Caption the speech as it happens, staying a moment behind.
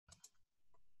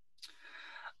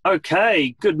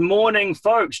Okay, good morning,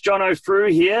 folks. Jono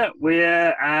Frew here.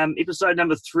 We're episode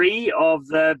number 3 of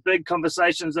the Big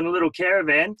Conversations in a Little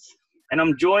Caravan, and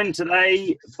I'm joined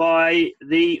today by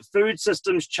the Food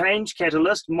Systems Change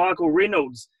Catalyst, Michael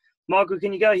Reynolds. Michael,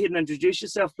 can you go ahead and introduce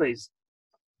yourself, please?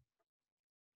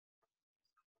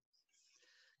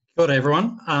 Good day,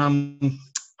 everyone.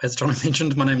 As John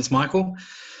mentioned, my name is Michael.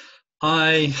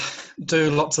 I do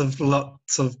lots of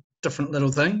different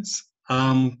little things,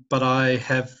 but I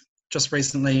have just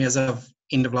recently, as of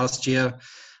end of last year,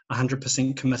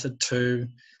 100% committed to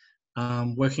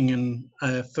working in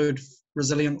a food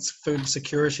resilience, food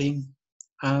security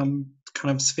kind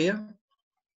of sphere.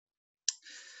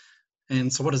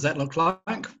 And so what does that look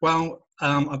like? Well,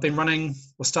 I've been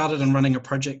started and running a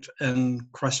project in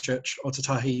Christchurch,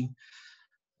 Otatahi,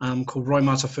 called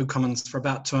Roimata Food Commons for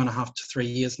about 2.5 to 3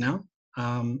 years now.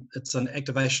 It's an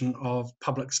activation of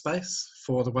public space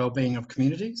for the well-being of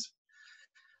communities,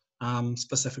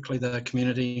 specifically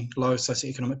the low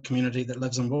socioeconomic community that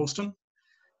lives in Woolston.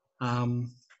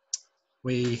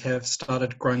 We have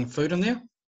started growing food in there.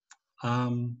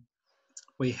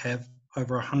 We have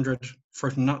over 100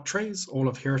 fruit and nut trees, all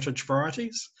of heritage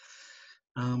varieties.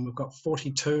 We've got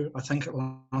 42, I think at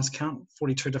last count,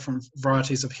 42 different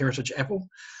varieties of heritage apple.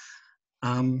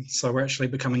 So we're actually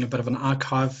becoming a bit of an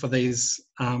archive for these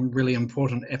really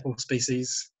important apple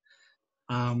species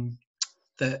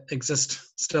that exist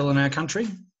still in our country.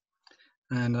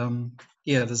 And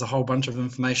yeah, there's a whole bunch of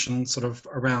information sort of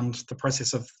around the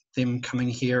process of them coming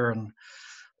here, and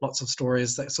lots of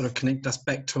stories that sort of connect us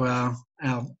back to our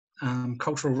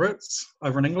cultural roots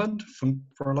over in England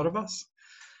for a lot of us.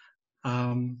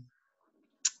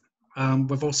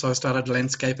 We've also started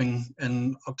landscaping.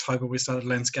 In October, we started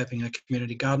landscaping a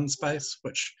community garden space,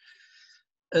 which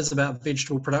is about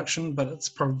vegetable production, but it's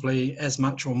probably as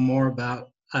much or more about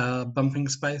a bumping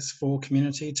space for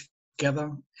community to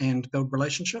gather and build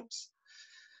relationships.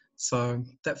 So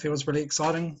that feels really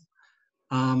exciting.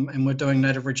 And we're doing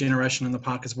native regeneration in the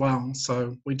park as well.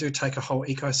 So we do take a whole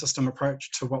ecosystem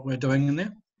approach to what we're doing in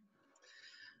there.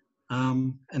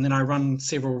 And then I run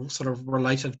several sort of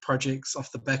related projects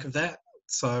off the back of that.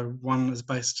 So one is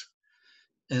based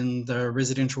in the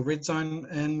residential red zone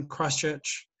in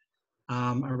Christchurch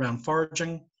around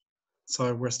foraging.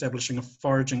 So we're establishing a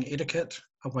foraging etiquette,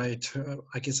 a way to,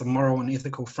 I guess, a moral and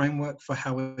ethical framework for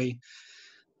how we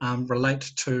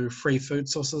relate to free food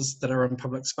sources that are in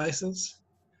public spaces.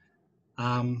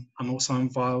 I'm also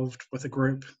involved with a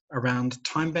group around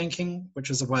time banking, which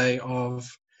is a way of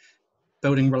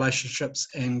building relationships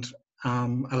and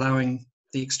allowing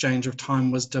the exchange of time,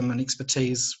 wisdom, and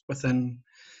expertise within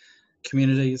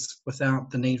communities without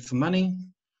the need for money.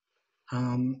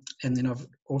 And then I've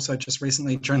also just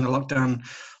recently, during the lockdown,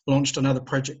 launched another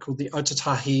project called the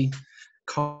Otatahi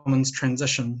Commons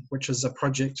Transition, which is a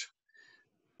project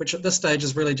which at this stage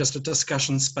is really just a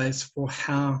discussion space for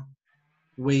how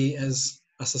we as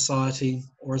a society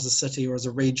or as a city or as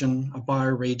a region, a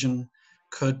bioregion,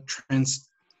 could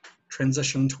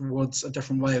transition towards a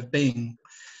different way of being,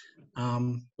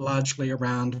 largely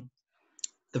around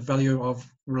the value of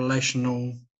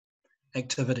relational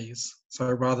activities. So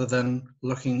rather than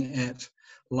looking at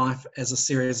life as a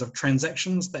series of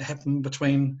transactions that happen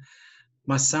between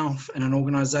myself and an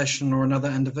organization or another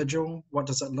individual, what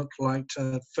does it look like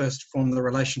to first form the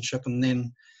relationship and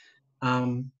then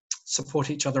support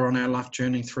each other on our life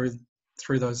journey through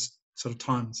those sort of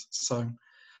times. So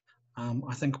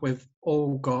I think we've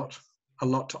all got a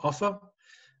lot to offer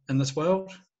in this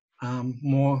world,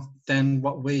 more than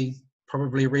what we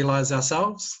probably realize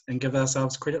ourselves and give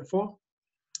ourselves credit for.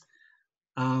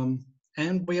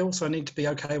 And we also need to be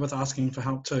okay with asking for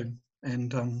help too.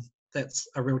 And that's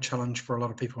a real challenge for a lot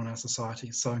of people in our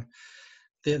society. So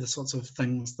they're the sorts of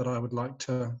things that I would like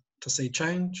to see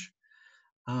change.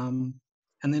 And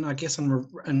then I guess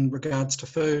in regards to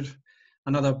food,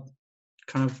 another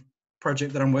kind of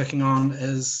project that I'm working on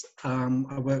is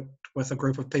I worked with a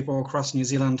group of people across New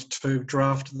Zealand to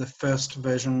draft the first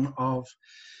version of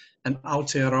an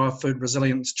Aotearoa Food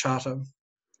Resilience Charter.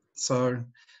 So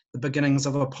the beginnings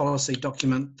of a policy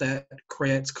document that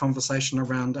creates conversation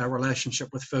around our relationship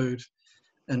with food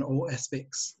in all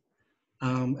aspects.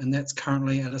 And that's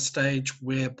currently at a stage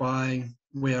whereby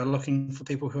we are looking for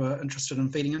people who are interested in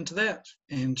feeding into that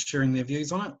and sharing their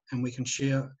views on it. And we can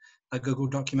share a Google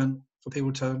document for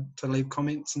people to leave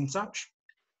comments and such.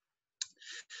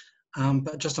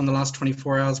 But just in the last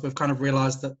 24 hours, we've kind of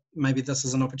realized that maybe this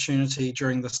is an opportunity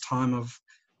during this time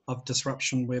of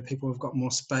disruption where people have got more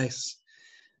space,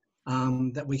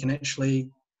 that we can actually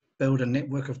build a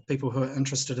network of people who are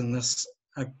interested in this,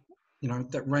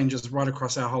 that ranges right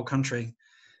across our whole country,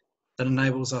 that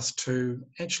enables us to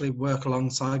actually work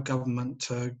alongside government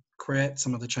to create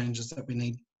some of the changes that we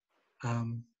need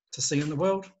to see in the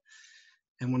world.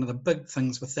 And one of the big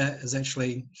things with that is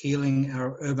actually healing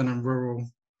our urban and rural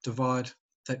divide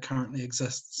that currently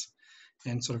exists,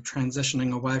 and sort of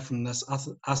transitioning away from this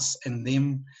us and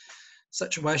them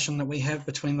situation that we have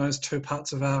between those two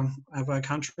parts of our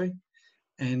country,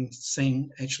 and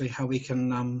seeing actually how we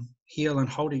can heal and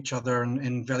hold each other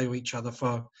and value each other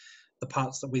for the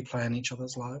parts that we play in each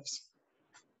other's lives.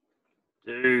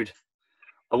 Dude,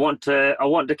 I want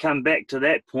to come back to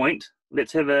that point.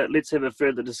 Let's have a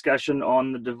further discussion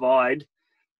on the divide,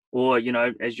 or, you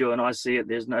know, as you and I see it,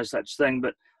 there's no such thing.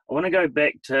 But I want to go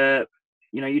back to,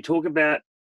 you know, you talk about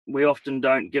we often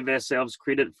don't give ourselves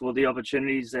credit for the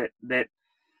opportunities that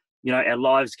you know our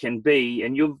lives can be,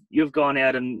 and you've gone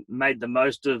out and made the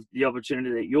most of the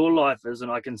opportunity that your life is,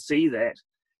 and I can see that.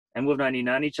 And we've only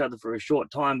known each other for a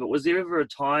short time, but was there ever a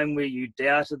time where you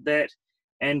doubted that?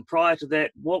 And prior to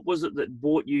that, what was it that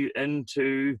brought you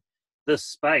into this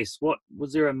space? What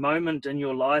was there a moment in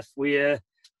your life where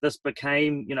this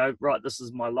became, you know, right, this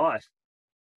is my life?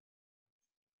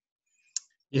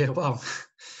 Yeah, well,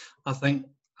 I think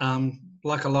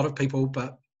like a lot of people,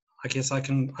 but I guess I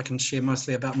can share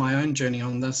mostly about my own journey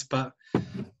on this. But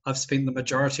I've spent the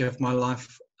majority of my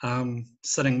life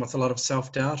sitting with a lot of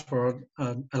self-doubt, or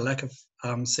a lack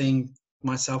of seeing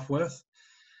my self-worth.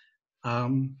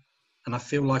 And I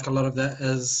feel like a lot of that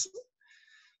is,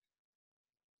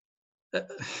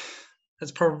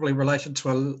 it's probably related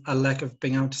to a lack of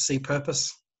being able to see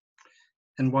purpose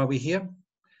and why we're here.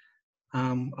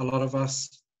 A lot of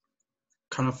us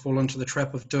kind of fall into the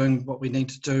trap of doing what we need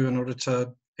to do in order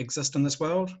to exist in this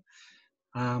world,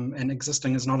 and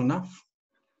existing is not enough.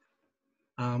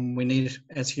 We need,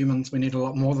 as humans, we need a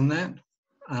lot more than that.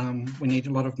 We need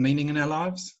a lot of meaning in our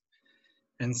lives.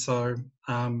 And so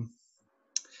I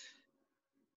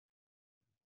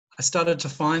started to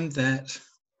find that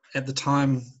at the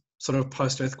time, sort of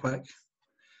post-earthquake.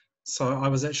 So I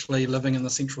was actually living in the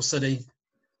central city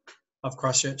of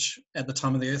Christchurch at the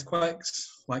time of the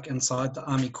earthquakes, like inside the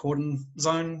army cordon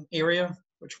zone area,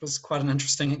 which was quite an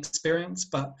interesting experience.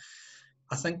 But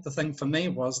I think the thing for me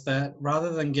was that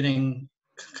rather than getting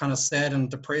kind of sad and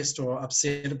depressed or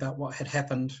upset about what had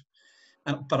happened,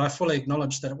 but I fully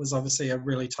acknowledged that it was obviously a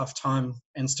really tough time,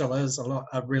 and still is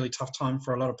a really tough time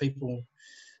for a lot of people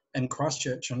in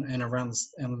Christchurch and around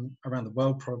the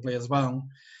world probably as well.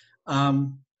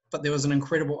 But there was an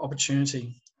incredible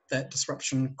opportunity that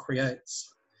disruption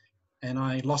creates. And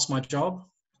I lost my job,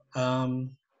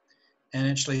 and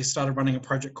actually started running a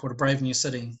project called A Brave New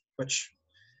City, which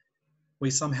we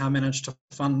somehow managed to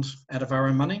fund out of our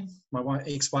own money, my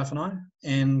ex-wife and I.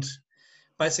 And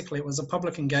basically it was a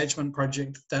public engagement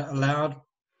project that allowed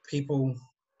people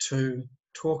to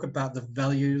talk about the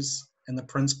values and the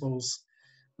principles,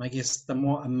 and I guess the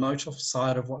more emotive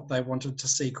side of what they wanted to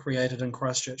see created in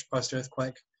Christchurch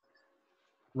post-earthquake,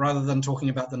 rather than talking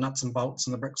about the nuts and bolts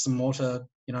and the bricks and mortar,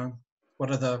 you know,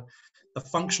 what are the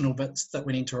functional bits that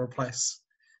we need to replace.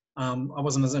 I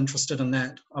wasn't as interested in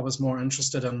that. I was more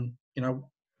interested in, you know,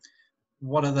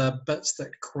 what are the bits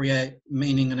that create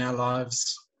meaning in our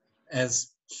lives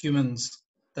as humans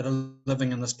that are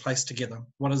living in this place together?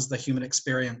 What is the human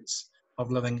experience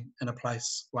of living in a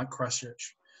place like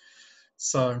Christchurch?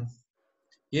 So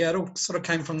yeah, it all sort of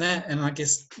came from that. And I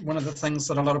guess one of the things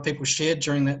that a lot of people shared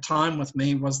during that time with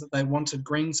me was that they wanted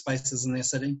green spaces in their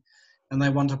city, and they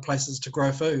wanted places to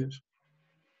grow food.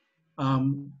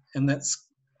 And that's,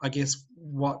 I guess,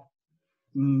 what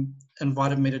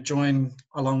invited me to join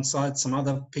alongside some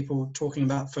other people talking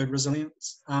about food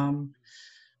resilience.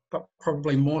 But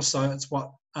probably more so, it's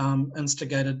what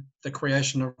instigated the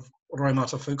creation of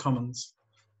Roimata Food Commons.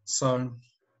 So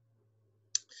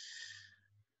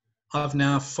I've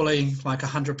now fully, like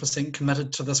 100%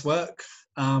 committed to this work,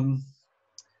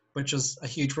 which is a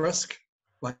huge risk,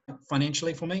 like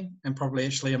financially for me, and probably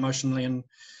actually emotionally and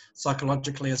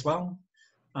psychologically as well.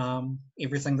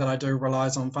 Everything that I do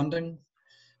relies on funding,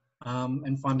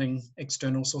 and finding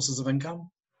external sources of income.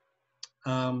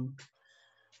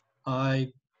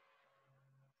 I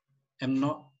am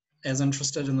not as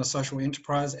interested in the social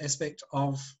enterprise aspect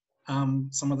of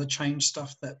some of the change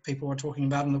stuff that people are talking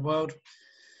about in the world,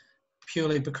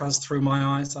 purely because through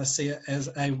my eyes, I see it as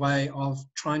a way of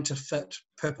trying to fit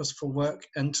purposeful work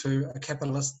into a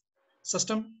capitalist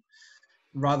system,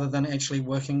 rather than actually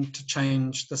working to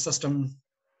change the system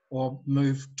or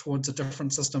move towards a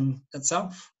different system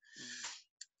itself.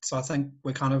 So I think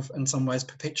we're kind of, in some ways,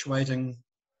 perpetuating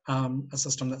a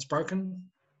system that's broken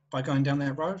by going down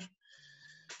that road.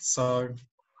 So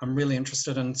I'm really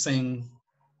interested in seeing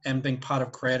and being part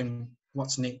of creating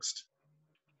what's next.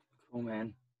 Cool,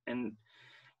 man. And,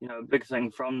 you know, a big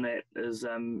thing from that is,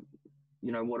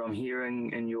 you know, what I'm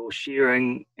hearing and you're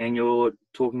sharing and you're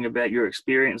talking about your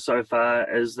experience so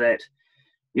far is that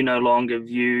you no longer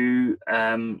view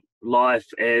life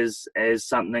as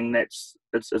something that's,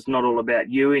 it's not all about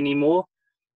you anymore.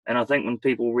 And I think when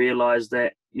people realize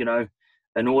that, you know,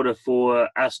 in order for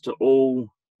us to all,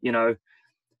 you know,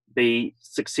 be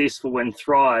successful and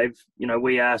thrive, you know,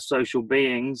 we are social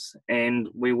beings and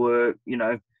we were, you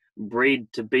know, bred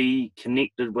to be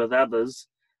connected with others.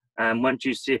 Once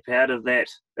you step out of that,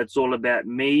 it's all about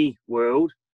me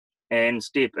world and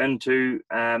step into,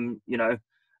 you know,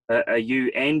 a you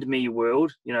and me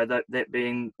world, you know, that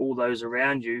being all those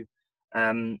around you,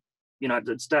 you know,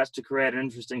 it starts to create an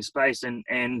interesting space.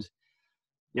 And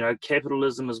you know,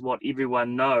 capitalism is what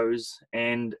everyone knows,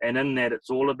 and in that it's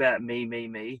all about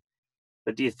me.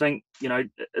 But do you think, you know,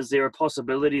 is there a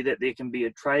possibility that there can be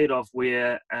a trade-off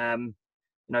where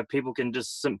you know, people can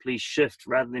just simply shift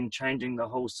rather than changing the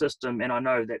whole system? And I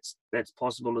know that's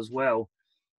possible as well,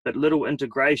 but little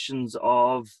integrations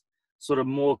of sort of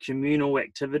more communal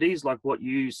activities like what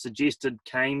you suggested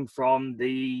came from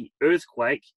the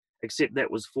earthquake, except that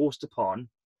was forced upon.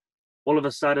 All of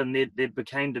a sudden there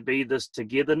became to be this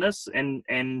togetherness, and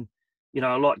you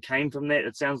know, a lot came from that.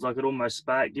 It sounds like it almost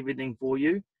sparked everything for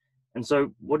you. And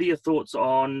so what are your thoughts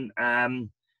on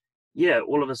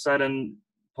all of a sudden,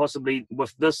 possibly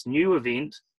with this new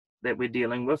event that we're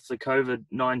dealing with, the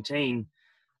COVID-19,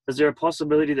 is there a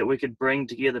possibility that we could bring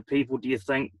together people, do you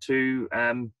think, to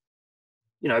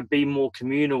you know, be more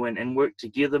communal and work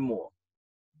together more?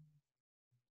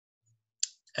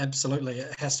 Absolutely,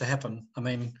 it has to happen. I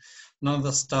mean, none of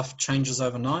this stuff changes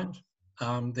overnight.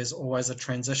 There's always a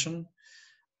transition,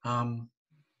 and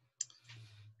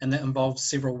that involves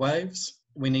several waves.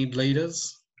 We need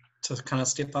leaders to kind of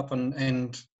step up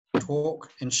and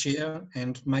talk and share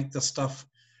and make this stuff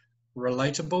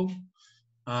relatable.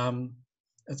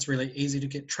 It's really easy to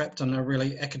get trapped in a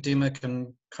really academic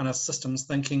and kind of systems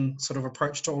thinking sort of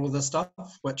approach to all of this stuff,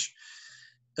 which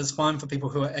is fine for people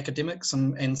who are academics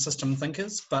and system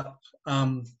thinkers, but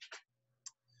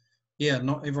yeah,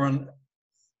 not everyone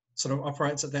sort of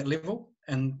operates at that level,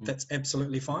 and that's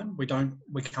absolutely fine. We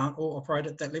can't all operate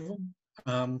at that level.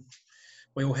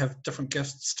 We all have different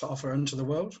gifts to offer into the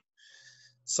world.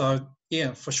 So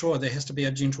yeah, for sure, there has to be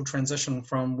a gentle transition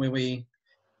from where we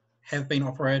have been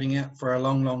operating at for a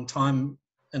long time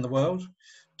in the world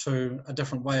to a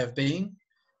different way of being.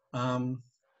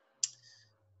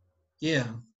 Yeah,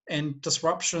 and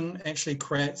disruption actually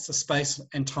creates the space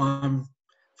and time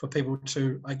for people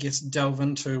to, I guess, delve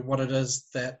into what it is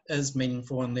that is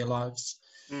meaningful in their lives.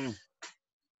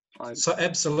 So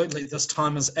absolutely, this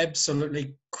time is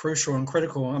absolutely crucial and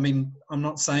critical. I mean, I'm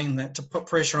not saying that to put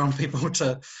pressure on people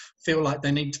to feel like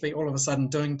they need to be all of a sudden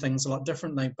doing things a lot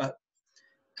differently, but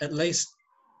at least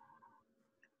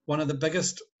one of the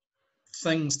biggest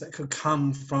things that could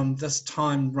come from this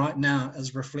time right now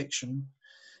is reflection.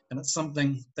 And it's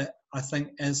something that I think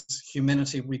as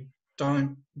humanity we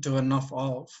don't do enough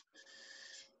of.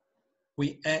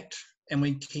 We act and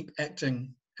we keep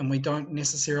acting, and we don't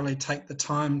necessarily take the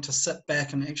time to sit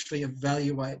back and actually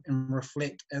evaluate and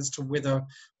reflect as to whether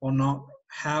or not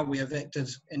how we have acted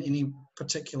in any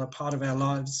particular part of our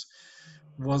lives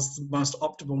was the most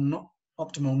optimal,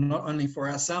 not only for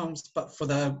ourselves, but for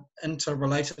the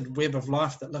interrelated web of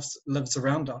life that lives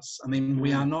around us. I mean,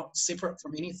 we are not separate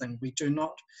from anything. We do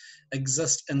not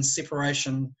exist in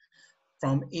separation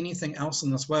from anything else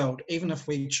in this world. Even if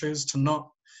we choose to not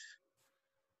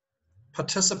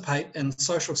participate in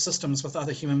social systems with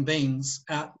other human beings,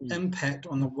 our impact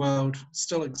on the world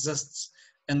still exists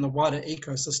in the wider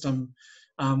ecosystem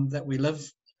that we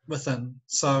live within.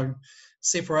 So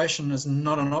separation is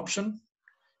not an option.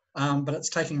 But it's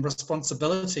taking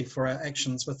responsibility for our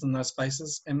actions within those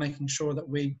spaces and making sure that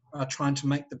we are trying to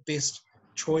make the best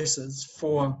choices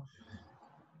for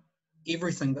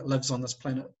everything that lives on this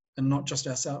planet and not just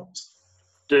ourselves.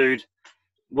 Dude,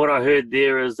 what I heard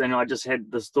there is, and I just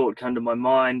had this thought come to my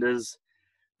mind, is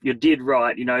you're dead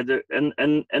right. You know, in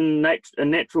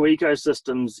natural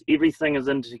ecosystems, everything is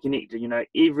interconnected. You know,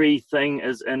 everything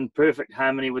is in perfect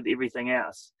harmony with everything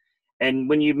else. And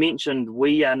when you mentioned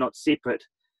we are not separate,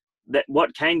 that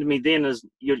what came to me then is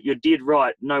you're dead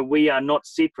right. No, we are not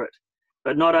separate.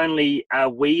 But not only are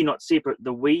we not separate,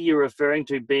 the we you're referring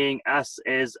to being us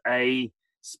as a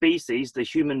species, the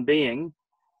human being,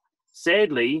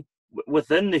 sadly,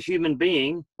 within the human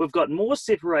being, we've got more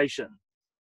separation.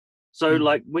 So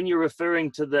like when you're referring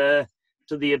to the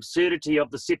absurdity of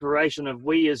the separation of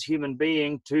we as human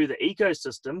being to the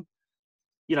ecosystem,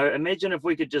 you know, imagine if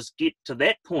we could just get to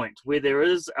that point where there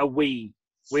is a we,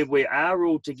 where we are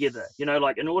all together, you know,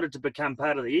 like in order to become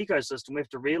part of the ecosystem, we have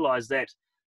to realize that,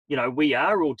 you know, we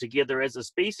are all together as a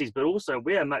species, but also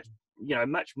we are much, you know,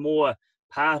 much more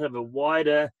part of a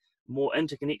wider, more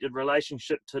interconnected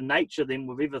relationship to nature than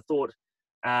we've ever thought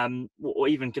or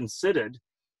even considered.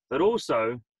 But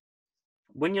also,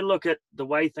 when you look at the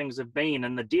way things have been,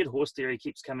 and the dead horse theory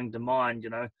keeps coming to mind, you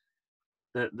know,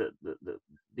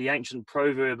 the ancient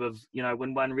proverb of, you know,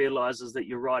 when one realizes that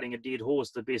you're riding a dead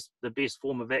horse, the best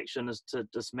form of action is to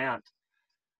dismount.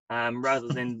 Rather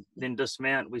than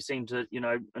dismount, we seem to, you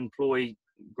know, employ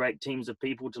great teams of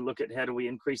people to look at how do we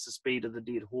increase the speed of the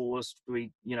dead horse. Do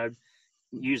we, you know,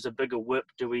 use a bigger whip?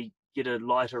 Do we get a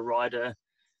lighter rider?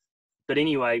 But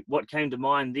anyway, what came to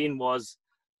mind then was,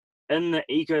 in the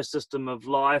ecosystem of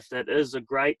life that is a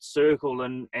great circle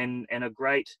and a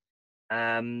great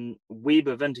web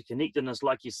of interconnectedness,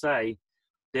 like you say,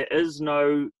 there is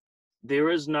no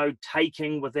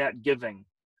taking without giving.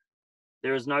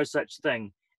 There is no such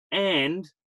thing, and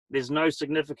there's no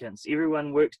significance.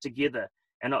 Everyone works together,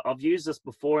 and I've used this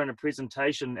before in a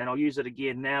presentation, and I'll use it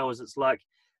again now. Is it's like,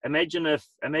 imagine if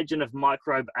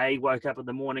microbe A woke up in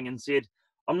the morning and said,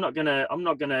 I'm not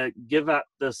gonna give up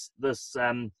this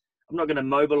I'm not gonna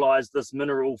mobilize this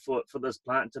mineral for this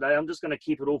plant today. I'm just gonna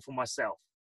keep it all for myself.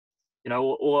 You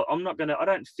know, or I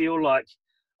don't feel like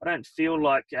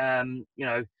you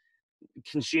know,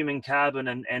 consuming carbon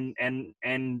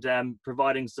and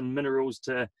providing some minerals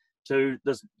to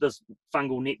this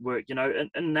fungal network. You know,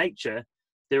 in nature,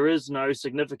 there is no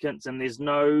significance and there's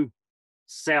no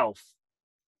self.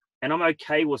 And I'm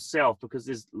okay with self because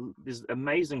there's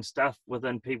amazing stuff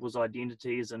within people's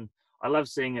identities, and I love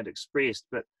seeing it expressed.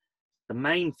 But the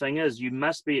main thing is, you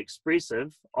must be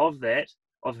expressive of that,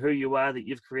 of who you are that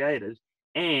you've created,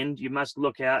 and you must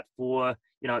look out for,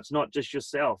 you know, it's not just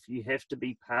yourself. You have to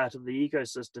be part of the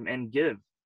ecosystem and give.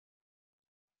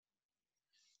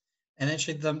 And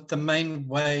actually the main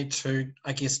way to,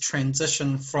 I guess,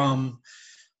 transition from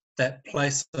that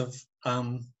place of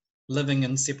living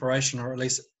in separation, or at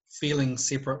least feeling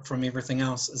separate from everything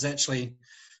else, is actually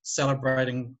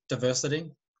celebrating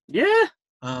diversity. Yeah.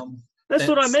 That's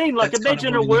what I mean. Like,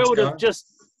 imagine a world of just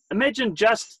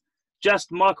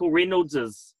Michael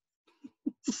Reynoldses.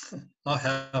 Oh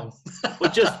hell.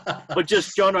 or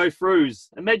just Jono Frews.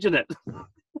 Imagine it.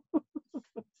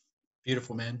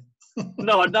 Beautiful, man.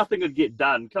 No, nothing would get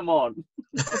done. Come on.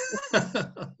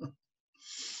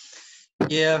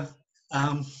 Yeah.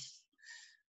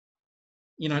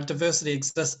 You know, diversity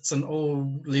exists in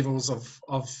all levels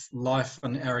of life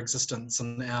and our existence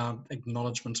and our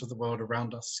acknowledgement of the world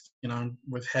around us. You know,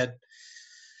 we've had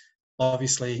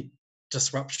obviously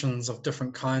disruptions of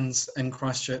different kinds in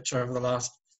Christchurch over the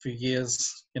last few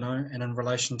years, you know, and in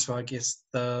relation to, I guess,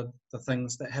 the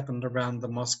things that happened around the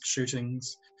mosque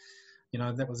shootings, you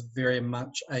know, that was very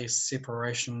much a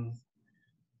separation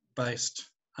based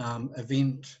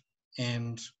event,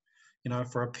 and, you know,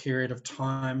 for a period of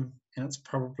time, and it's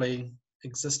probably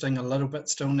existing a little bit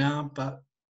still now, but,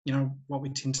 you know, what we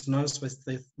tend to notice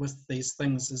with these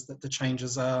things is that the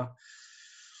changes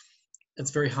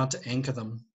it's very hard to anchor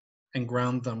them and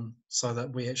ground them so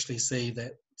that we actually see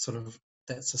that sort of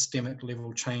that systemic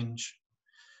level change.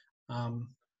 You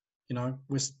know,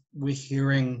 we're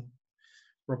hearing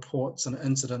reports and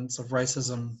incidents of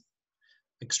racism,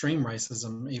 extreme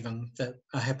racism even, that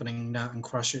are happening now in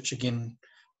Christchurch again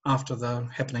after the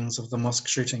happenings of the mosque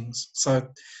shootings. So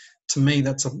to me,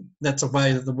 that's a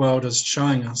way that the world is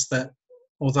showing us that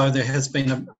although there has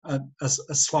been a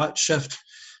slight shift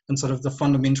in sort of the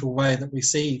fundamental way that we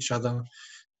see each other,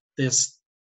 there's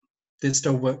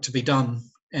still work to be done.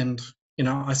 And, you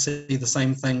know, I see the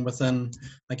same thing within,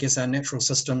 I guess, our natural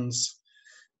systems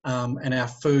and our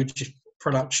food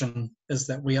production, is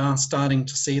that we are starting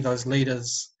to see those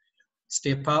leaders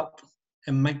step up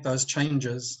and make those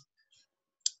changes.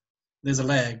 There's a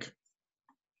lag.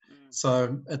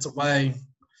 So it's a way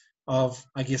of,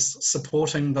 I guess,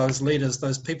 supporting those leaders,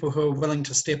 those people who are willing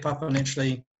to step up and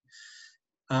actually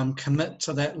commit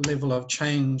to that level of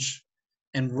change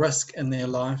and risk in their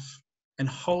life, and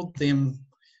hold them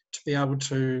to be able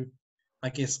to, I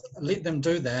guess, let them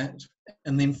do that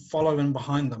and then follow in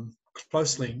behind them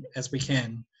closely as we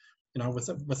can, you know,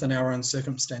 within our own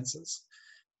circumstances.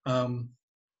 You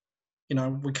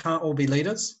know, we can't all be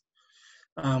leaders.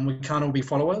 We can't all be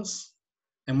followers,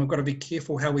 and we've got to be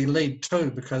careful how we lead too,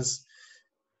 because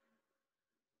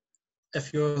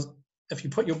if you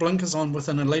put your blinkers on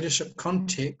within a leadership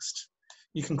context,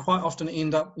 you can quite often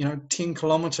end up, 10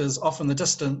 kilometers off in the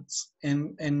distance,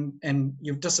 and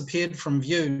you've disappeared from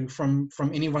view from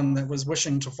anyone that was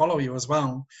wishing to follow you as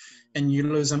well. And you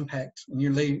lose impact, and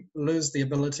you lose the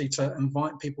ability to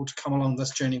invite people to come along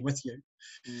this journey with you.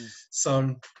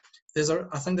 So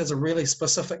I think there's a really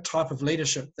specific type of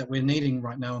leadership that we're needing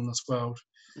right now in this world.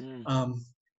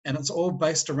 And it's all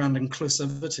based around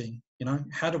inclusivity.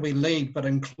 How do we lead but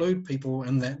include people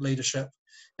in that leadership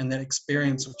and that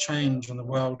experience of change in the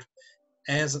world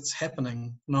as it's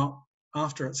happening, not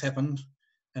after it's happened,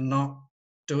 and not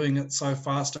doing it so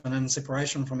fast and in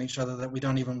separation from each other that we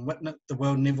don't even witness, the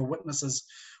world never witnesses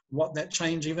what that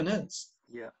change even is.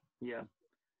 Yeah.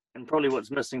 And probably what's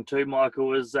missing too,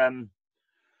 Michael, is,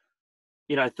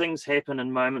 things happen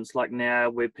in moments like now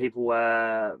where people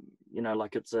are,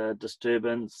 like it's a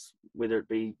disturbance, whether it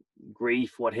be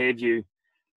grief, what have you,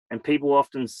 and people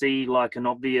often see like an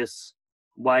obvious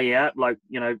way out. Like,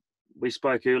 we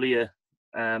spoke earlier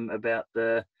about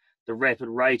the rapid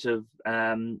rate of,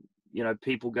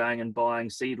 people going and buying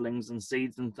seedlings and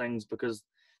seeds and things because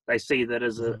they see that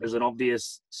as an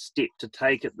obvious step to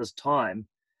take at this time.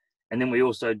 And then we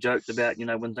also joked about,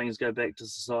 when things go back to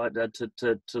society,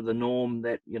 to the norm,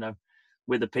 that,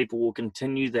 whether people will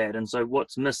continue that. And so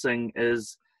what's missing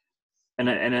is, and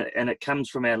it comes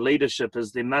from our leadership,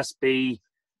 is there must be,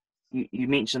 you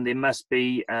mentioned there must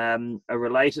be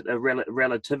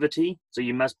relativity. So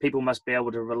people must be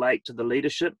able to relate to the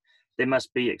leadership. There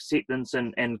must be acceptance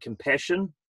and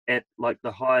compassion at like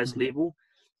the highest level,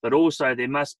 but also there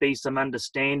must be some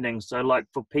understanding. So like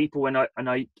for people, and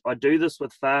I do this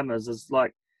with farmers, is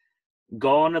like,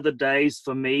 gone are the days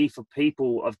for me, for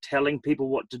people, of telling people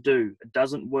what to do. It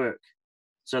doesn't work.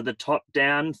 So the top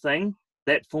down thing,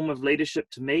 that form of leadership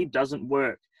to me doesn't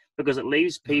work, because it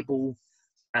leaves people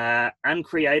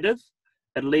uncreative.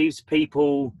 It leaves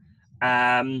people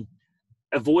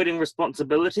avoiding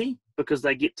responsibility because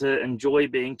they get to enjoy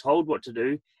being told what to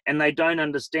do, and they don't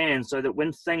understand. So that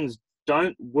when things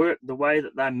don't work the way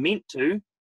that they're meant to,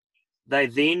 they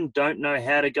then don't know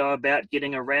how to go about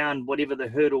getting around whatever the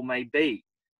hurdle may be.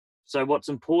 So what's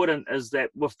important is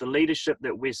that with the leadership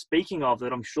that we're speaking of,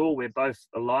 that I'm sure we're both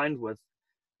aligned with,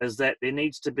 is that there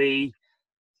needs to be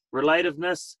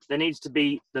relativeness. There needs to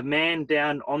be the man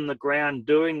down on the ground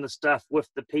doing the stuff with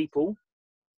the people.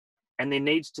 And there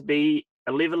needs to be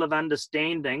a level of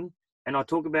understanding. And I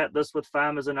talk about this with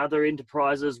farmers and other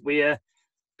enterprises, where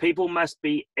people must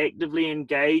be actively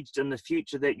engaged in the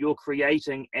future that you're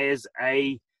creating as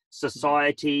a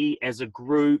society, as a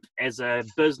group, as a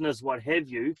business, what have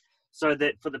you, so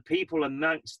that for the people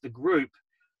amongst the group,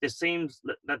 there seems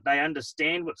that they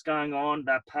understand what's going on.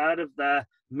 They're part of the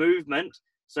movement,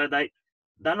 so they're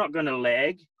not going to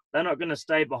lag. They're not going to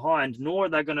stay behind, nor are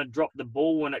they going to drop the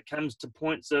ball when it comes to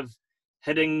points of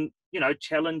hitting,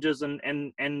 challenges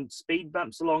and speed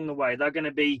bumps along the way. They're going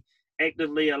to be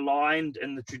actively aligned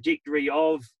in the trajectory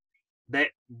of that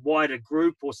wider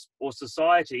group or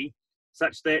society,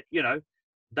 such that,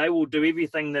 they will do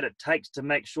everything that it takes to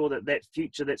make sure that that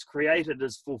future that's created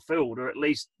is fulfilled, or at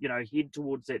least, head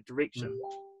towards that direction.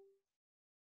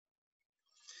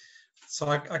 So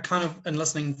I kind of, in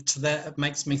listening to that, it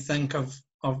makes me think of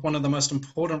one of the most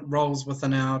important roles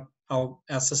within our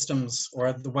systems,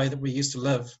 or the way that we used to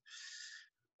live,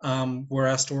 were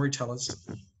our storytellers.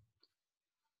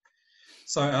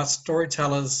 So our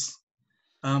storytellers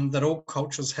that all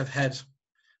cultures have had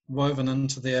woven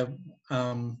into their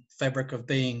fabric of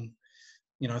being,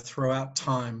 throughout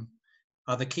time,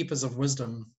 are the keepers of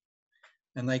wisdom,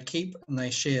 and they keep and they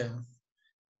share.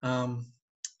 And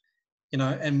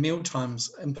meal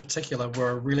times in particular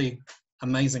were a really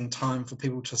amazing time for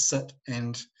people to sit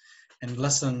and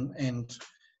listen and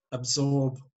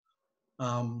absorb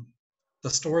the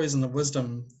stories and the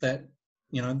wisdom that,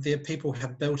 their people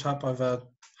have built up over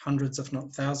hundreds, if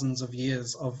not thousands of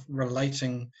years of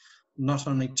relating not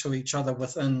only to each other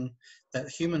within that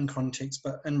human context,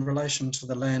 but in relation to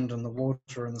the land and the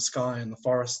water and the sky and the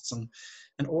forests and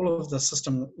all of the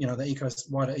system, the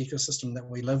wider ecosystem that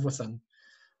we live within.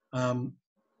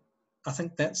 I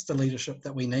think that's the leadership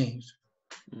that we need.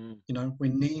 We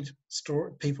need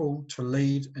people to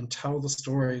lead and tell the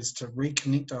stories, to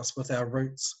reconnect us with our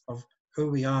roots of who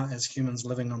we are as humans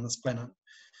living on this planet,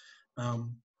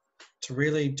 to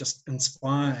really just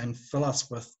inspire and fill us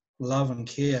with love and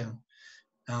care,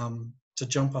 to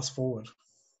jump us forward.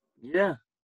 Yeah,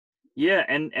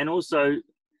 and also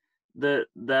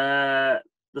the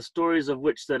stories of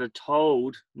which that are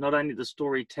told, not only the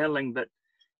storytelling, but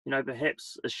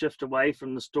perhaps a shift away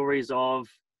from the stories of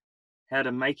how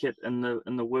to make it in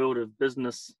the world of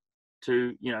business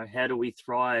to, how do we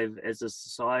thrive as a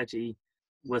society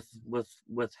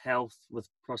with health, with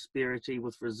prosperity,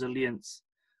 with resilience,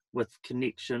 with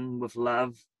connection, with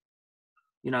love.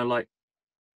 You know, like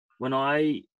when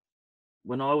I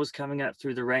was coming up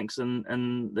through the ranks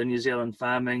in the New Zealand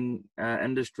farming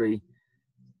industry,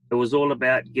 it was all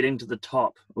about getting to the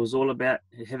top. It was all about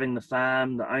having the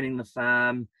farm, the owning the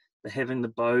farm, the having the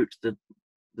boat, the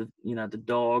the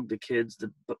dog, the kids,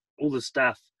 all the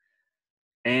stuff.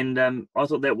 And I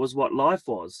thought that was what life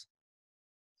was.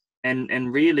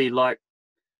 And really, like,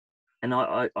 and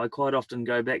I quite often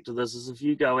go back to this, is if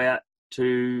you go out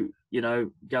to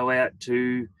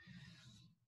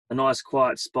a nice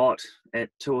quiet spot at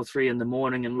 2 or 3 in the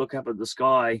morning and look up at the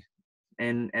sky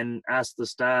and ask the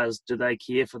stars, do they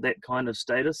care for that kind of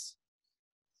status?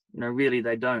 Really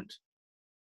they don't.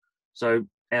 So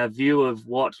our view of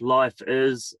what life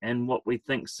is and what we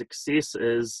think success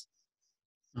is,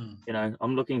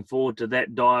 I'm looking forward to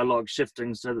that dialogue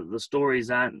shifting so that the stories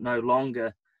aren't no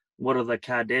longer what are the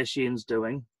Kardashians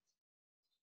doing,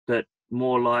 but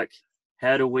more like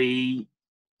how do we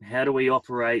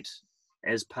operate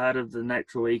as part of the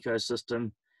natural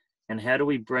ecosystem, and how do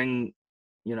we bring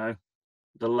the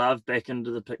love back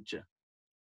into the picture.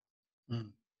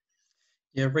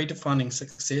 Yeah, redefining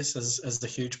success is a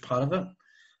huge part of it.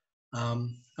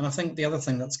 And I think the other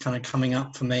thing that's kind of coming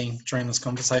up for me during this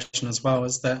conversation as well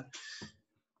is that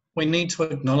we need to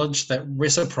acknowledge that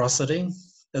reciprocity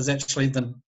is actually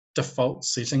the default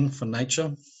setting for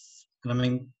nature. And I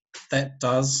mean, that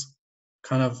does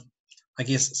kind of, I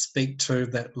guess, speak to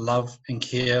that love and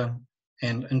care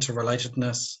and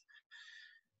interrelatedness,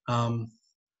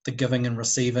 the giving and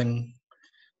receiving.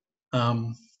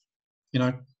 I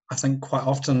think quite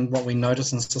often what we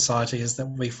notice in society is that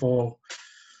we fall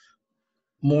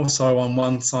more so on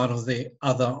one side or the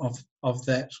other of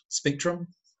that spectrum.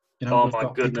 Oh we've my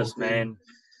got goodness, people man.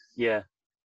 Yeah.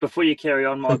 Before you carry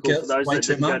on, Michael, for those that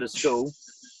didn't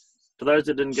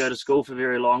go to school, for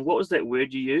very long, what was that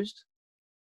word you used?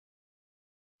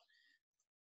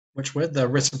 Which word? The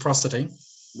reciprocity.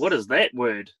 What is that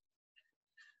word?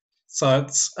 So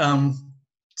it's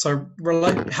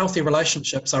healthy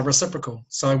relationships are reciprocal.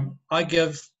 So I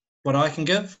give what I can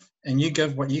give, and you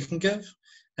give what you can give,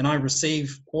 and I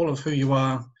receive all of who you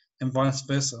are, and vice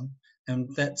versa.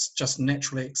 And that's just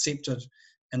naturally accepted,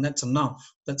 and that's enough.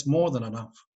 That's more than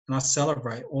enough. And I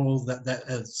celebrate all that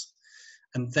is.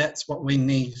 And that's what we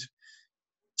need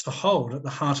to hold at the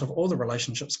heart of all the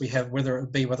relationships we have, whether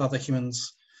it be with other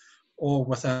humans or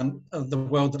with the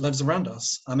world that lives around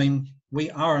us. I mean,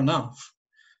 we are enough.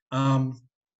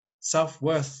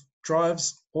 Self-worth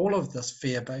drives all of this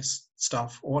fear-based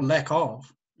stuff, or lack of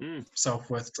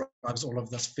self-worth drives all of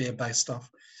this fear-based stuff.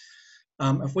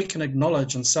 If we can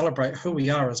acknowledge and celebrate who we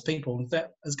are as people,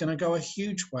 that is going to go a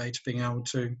huge way to being able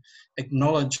to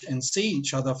acknowledge and see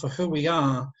each other for who we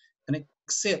are and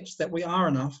accept that we are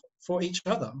enough for each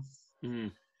other.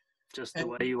 Just the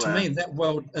way you are. To me, that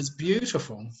world is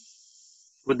beautiful.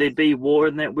 Would there be war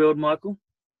in that world, Michael?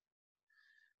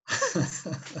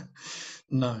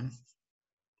 No.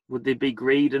 Would there be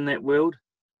greed in that world?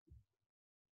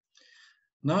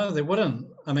 No, there wouldn't.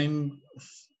 I mean,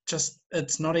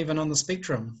 it's not even on the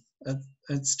spectrum.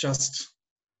 It's just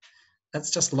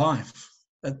life.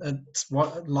 It's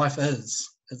what life is.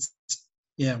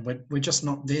 We're just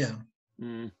not there.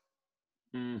 And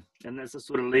that's the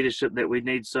sort of leadership that we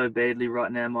need so badly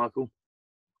right now, Michael.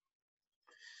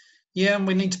 Yeah, and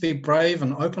we need to be brave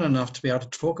and open enough to be able to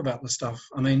talk about this stuff.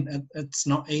 I mean, it's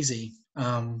not easy.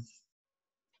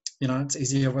 It's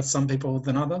easier with some people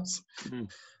than others.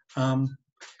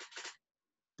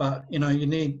 But, you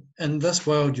need, in this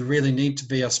world, you really need to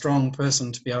be a strong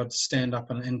person to be able to stand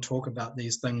up and talk about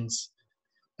these things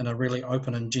in a really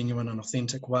open and genuine and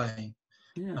authentic way.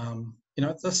 Yeah.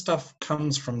 This stuff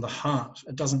comes from the heart.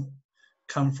 It doesn't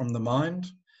come from the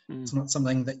mind. It's not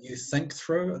something that you think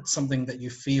through. It's something that you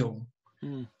feel.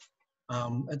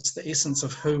 It's the essence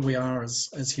of who we are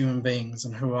as human beings,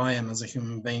 and who I am as a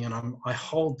human being. And I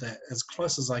hold that as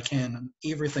close as I can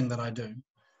in everything that I do.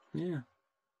 Yeah.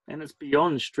 And it's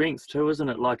beyond strength too, isn't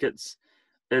it? Like it's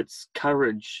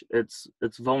courage, it's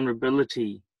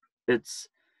vulnerability, it's,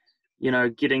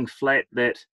 getting flat,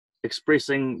 that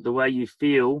expressing the way you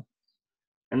feel.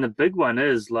 And the big one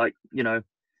is like,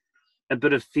 a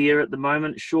bit of fear at the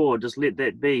moment, sure, just let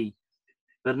that be.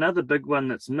 But another big one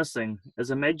that's missing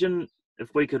is, imagine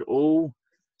if we could all,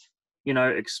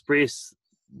 express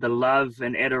the love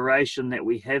and adoration that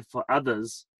we have for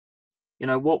others.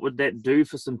 What would that do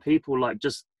for some people? Like,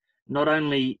 just not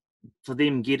only for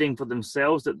them getting for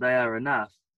themselves that they are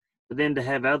enough, but then to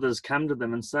have others come to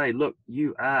them and say, look,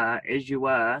 you are, as you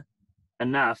are,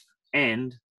 enough,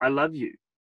 and I love you.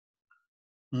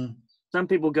 Mm. Some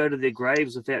people go to their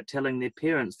graves without telling their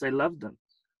parents they love them.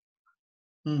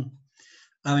 Mm.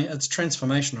 I mean, it's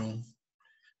transformational,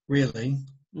 really,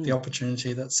 the Mm.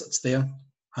 opportunity that sits there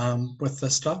with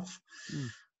this stuff.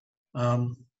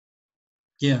 Mm.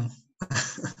 Yeah.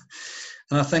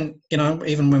 And I think,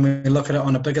 even when we look at it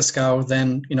on a bigger scale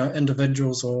than,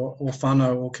 individuals or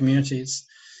whānau or communities,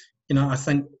 I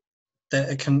think that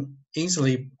it can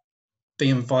easily be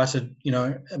invited,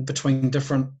 between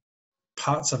different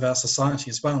parts of our society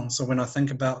as well. So when I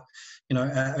think about,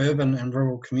 our urban and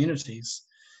rural communities,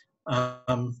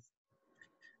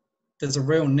 there's a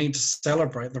real need to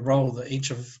celebrate the role that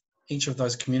each of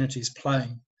those communities play,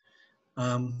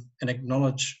 and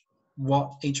acknowledge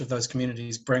what each of those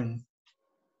communities bring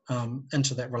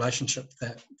into that relationship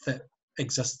that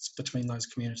exists between those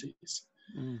communities.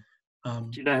 Mm.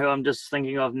 Do you know who I'm just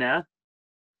thinking of now?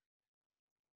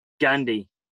 Gandhi.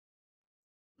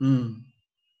 Mm.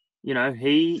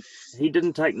 He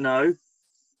didn't take no,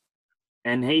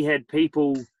 and he had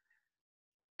people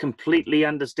completely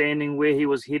understanding where he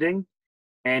was heading,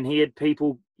 and he had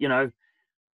people,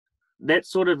 that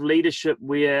sort of leadership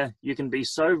where you can be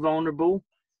so vulnerable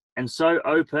and so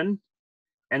open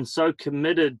and so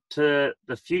committed to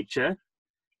the future.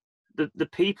 The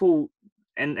people,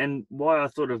 and why I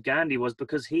thought of Gandhi was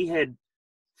because he had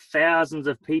thousands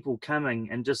of people coming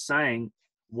and just saying,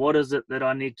 what is it that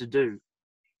I need to do?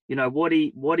 What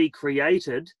he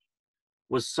created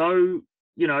was so,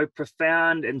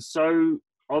 profound and so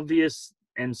obvious,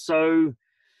 and so,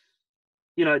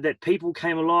 that people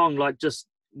came along like, just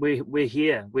we're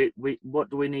here. We what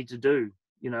do we need to do?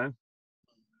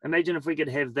 Imagine if we could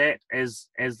have that as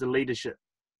the leadership.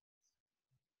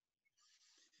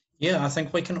 Yeah, I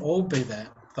think we can all be that,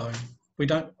 though. We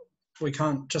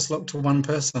can't just look to one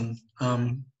person.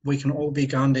 We can all be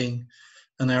Gandhi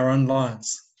in our own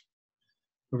lives.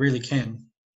 We really can.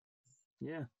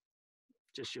 Yeah,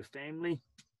 just your family.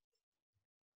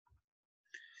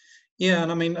 Yeah,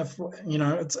 and I mean,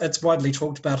 it's widely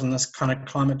talked about in this kind of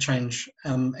climate change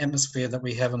atmosphere that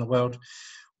we have in the world,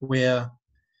 where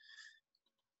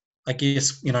I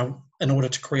guess, in order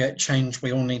to create change,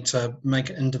 we all need to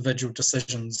make individual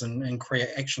decisions and create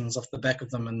actions off the back of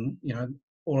them. And,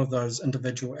 all of those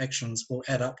individual actions will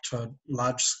add up to a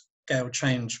large scale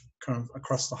change kind of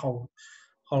across the whole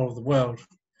of the world.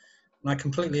 And I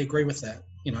completely agree with that.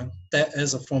 That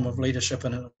is a form of leadership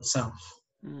in itself.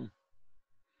 Mm.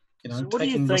 So what do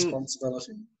you taking think?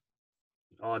 responsibility.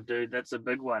 Oh, dude, that's a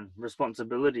big one.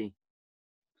 Responsibility.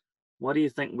 Why do you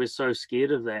think we're so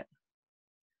scared of that?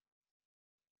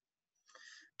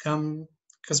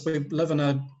 Because we live in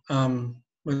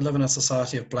a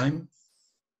society of blame.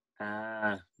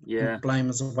 Yeah. And blame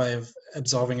is a way of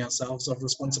absolving ourselves of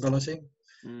responsibility.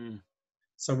 Mm.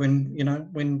 So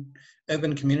when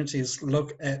urban communities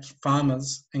look at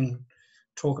farmers and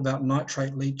talk about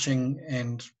nitrate leaching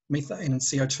and methane and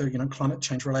CO2, climate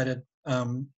change related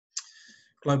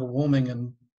global warming,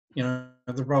 and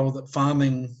the role that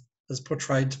farming is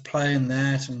portrayed to play in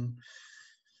that, and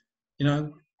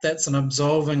that's an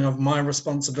absolving of my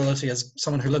responsibility as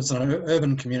someone who lives in an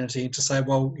urban community to say,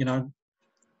 well,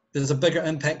 there's a bigger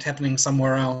impact happening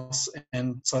somewhere else,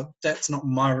 and so that's not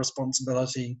my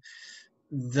responsibility.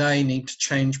 They need to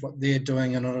change what they're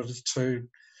doing in order to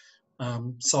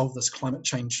solve this climate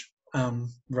change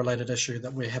related issue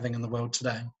that we're having in the world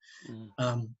today.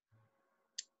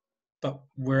 But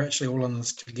we're actually all in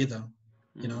this together,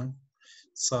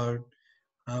 So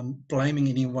blaming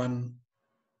any one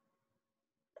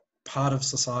part of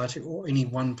society or any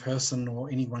one person or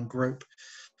any one group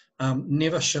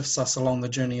never shifts us along the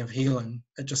journey of healing.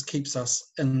 It just keeps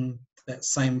us in that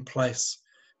same place,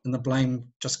 and the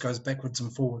blame just goes backwards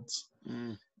and forwards.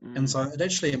 And so it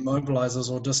actually immobilizes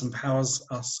or disempowers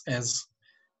us as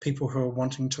people who are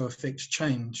wanting to affect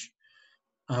change.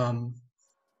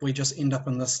 We just end up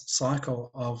in this cycle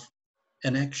of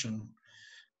inaction,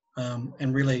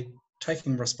 and really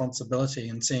taking responsibility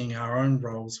and seeing our own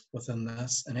roles within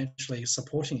this, and actually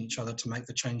supporting each other to make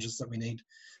the changes that we need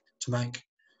to make.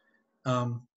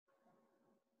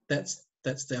 That's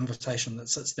the invitation that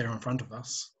sits there in front of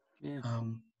us.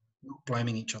 Not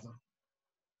blaming each other.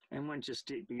 And once you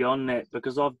step beyond that,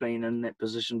 because I've been in that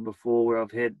position before where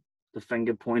I've had the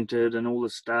finger pointed and all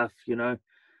this stuff,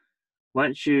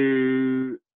 once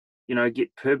you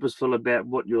get purposeful about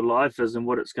what your life is and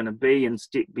what it's going to be, and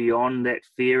step beyond that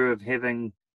fear of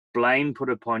having blame put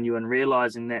upon you, and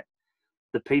realizing that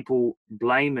the people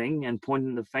blaming and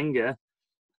pointing the finger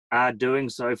are doing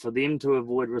so for them to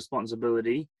avoid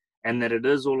responsibility, and that it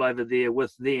is all over there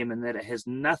with them, and that it has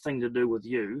nothing to do with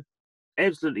you,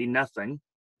 absolutely nothing.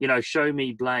 show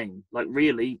me blame. Like,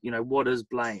 really, what is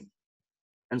blame?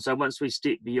 And so once we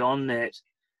step beyond that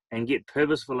and get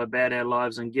purposeful about our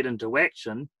lives and get into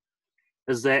action,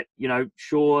 is that,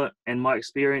 sure, and my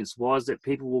experience was that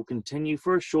people will continue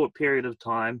for a short period of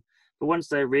time, but once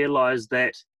they realize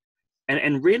that,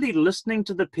 and really listening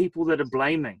to the people that are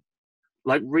blaming,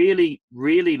 like really,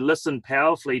 really listen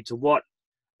powerfully to what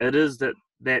it is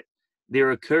that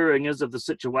their occurring is of the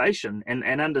situation, and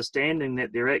understanding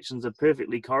that their actions are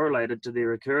perfectly correlated to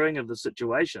their occurring of the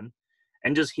situation,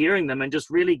 and just hearing them and just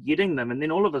really getting them. And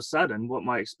then all of a sudden, what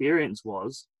my experience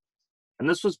was, and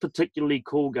this was particularly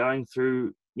cool going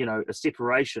through, a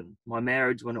separation, my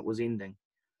marriage when it was ending,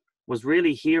 was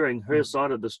really hearing her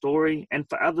side of the story. And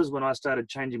for others, when I started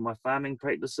changing my farming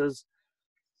practices,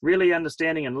 really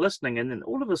understanding and listening. And then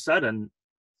all of a sudden,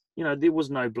 there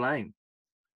was no blame.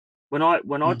 When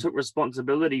I took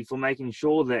responsibility for making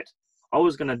sure that I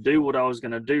was going to do what I was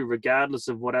going to do, regardless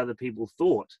of what other people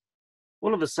thought,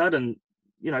 all of a sudden,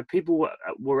 people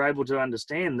were able to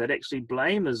understand that actually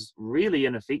blame is really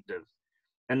ineffective,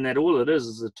 and that all it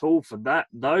is a tool for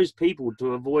those people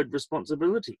to avoid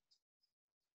responsibility.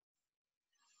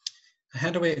 How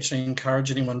do we actually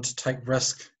encourage anyone to take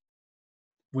risk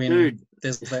when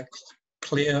there's that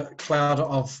clear cloud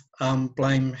of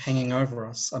blame hanging over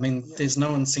us? I mean, there's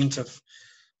no incentive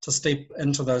to step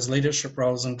into those leadership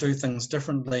roles and do things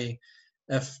differently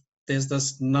if there's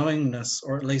this knowingness,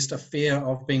 or at least a fear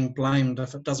of being blamed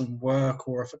if it doesn't work,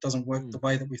 or if it doesn't work the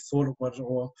way that we thought it would,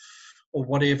 or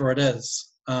whatever it is.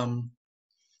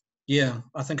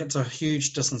 I think it's a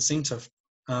huge disincentive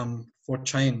for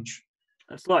change.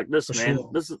 It's like this, man. Sure.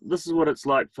 This is what it's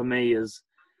like for me. Is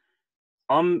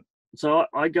I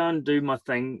go and do my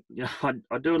thing.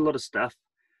 I do a lot of stuff,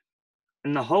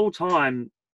 and the whole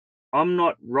time I'm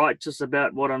not righteous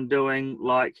about what I'm doing.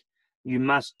 Like, you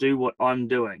must do what I'm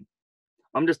doing.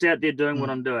 I'm just out there doing what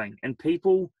I'm doing, and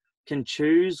people can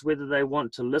choose whether they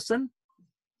want to listen.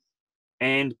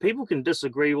 And people can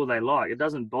disagree all they like. It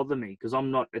doesn't bother me, because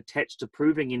I'm not attached to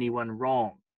proving anyone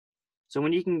wrong. So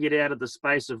when you can get out of the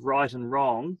space of right and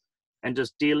wrong and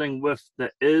just dealing with the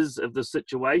is of the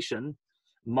situation,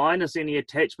 minus any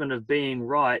attachment of being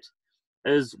right,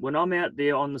 is when I'm out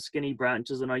there on the skinny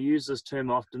branches, and I use this term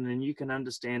often, and you can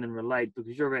understand and relate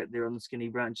because you're out there on the skinny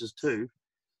branches too,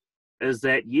 is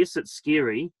that yes, it's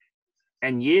scary.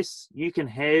 And yes, you can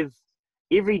have,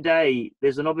 every day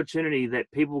there's an opportunity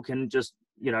that people can just,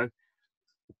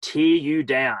 tear you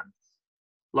down,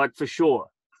 like, for sure.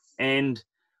 And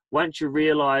once you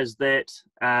realize that,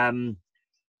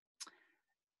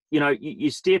 you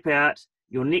step out,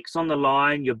 your neck's on the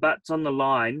line, your butt's on the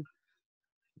line,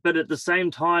 but at the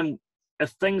same time,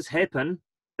 if things happen,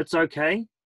 it's okay.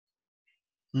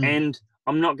 And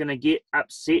I'm not going to get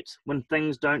upset when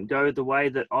things don't go the way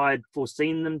that I'd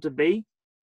foreseen them to be.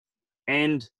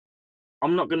 And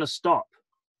I'm not going to stop.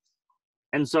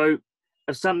 And so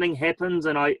if something happens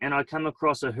and I come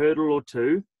across a hurdle or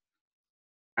two,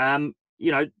 that's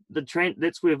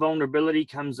where vulnerability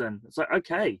comes in. It's like,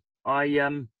 okay, I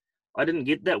didn't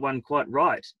get that one quite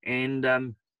right. And I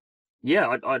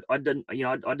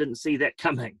didn't see that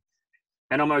coming,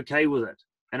 and I'm okay with it,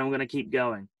 and I'm going to keep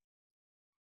going.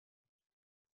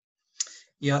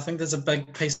 Yeah, I think there's a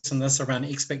big piece in this around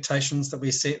expectations that we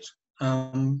set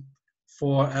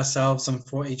for ourselves and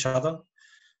for each other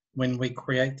when we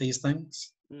create these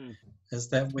things. Is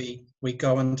that we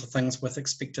go into things with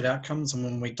expected outcomes, and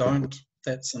when we don't,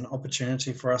 that's an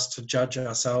opportunity for us to judge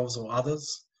ourselves or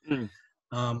others.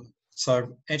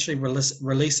 So actually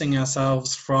releasing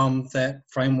ourselves from that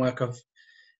framework of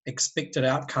expected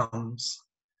outcomes,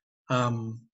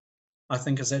 I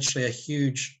think is actually a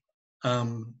huge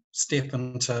step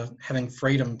into having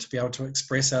freedom to be able to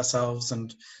express ourselves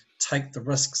and take the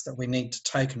risks that we need to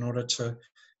take in order to,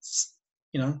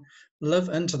 live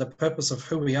into the purpose of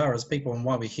who we are as people and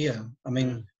why we're here. I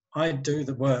mean, I do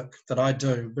the work that I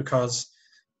do because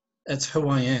it's who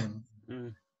I am.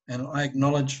 And I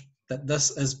acknowledge that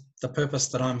this is the purpose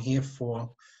that I'm here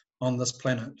for on this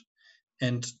planet.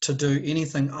 And to do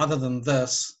anything other than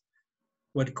this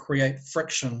would create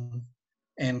friction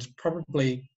and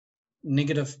probably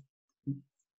negative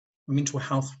mental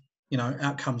health,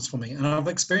 outcomes for me. And I've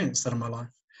experienced that in my life,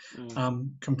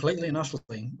 completely and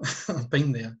utterly. I've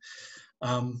been there.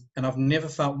 And I've never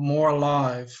felt more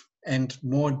alive and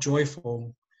more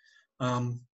joyful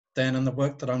than in the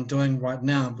work that I'm doing right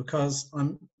now, because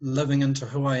I'm living into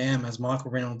who I am as Michael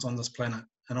Reynolds on this planet.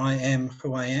 And I am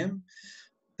who I am.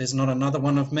 There's not another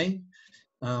one of me.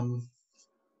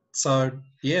 So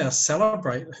yeah,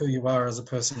 celebrate who you are as a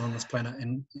person on this planet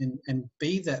and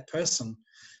be that person.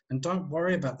 And don't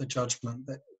worry about the judgment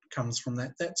that comes from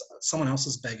that. That's someone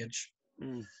else's baggage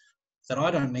Mm. that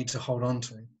I don't need to hold on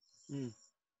to. Mm.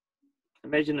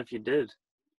 Imagine if you did.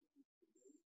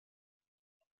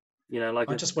 Like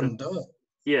I just wouldn't do it.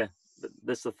 Yeah,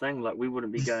 that's the thing. Like, we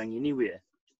wouldn't be going anywhere.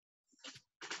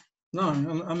 No,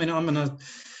 I mean,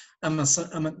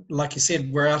 like you said,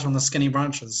 we're out on the skinny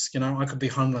branches. I could be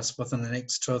homeless within the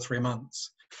next 2 or 3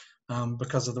 months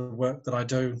because of the work that I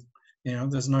do.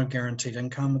 There's no guaranteed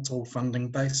income. It's all funding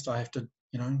based. I have to,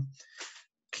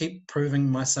 keep proving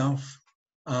myself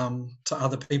to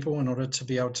other people in order to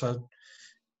be able to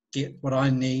get what I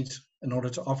need in order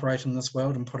to operate in this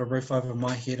world and put a roof over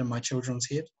my head and my children's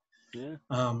head. Yeah.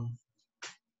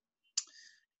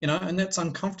 And that's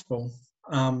uncomfortable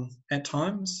at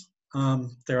times.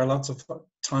 There are lots of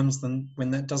times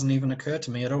when that doesn't even occur to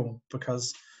me at all,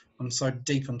 because I'm so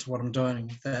deep into what I'm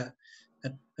doing that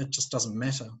it just doesn't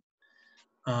matter.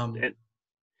 And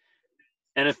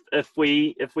if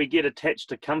we get attached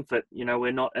to comfort,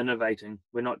 we're not innovating.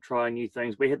 We're not trying new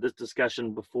things. We had this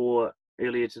discussion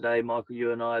earlier today, Michael,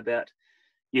 you and I, about,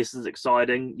 yes, it's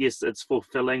exciting. Yes, it's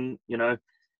fulfilling,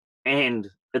 and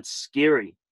it's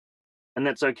scary, and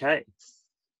that's okay.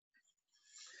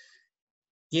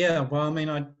 Yeah, well, I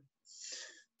mean,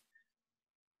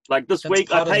 like this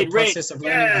week I paid rent.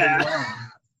 Yeah.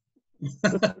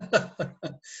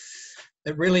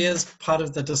 It really is part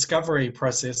of the discovery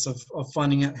process of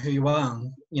finding out who you are.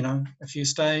 If you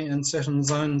stay in certain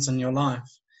zones in your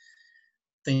life,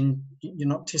 then you're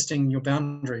not testing your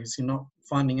boundaries. You're not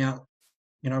finding out,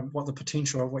 what the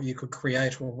potential of what you could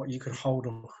create, or what you could hold,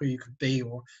 or who you could be,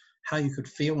 or how you could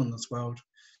feel in this world.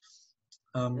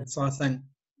 So I think,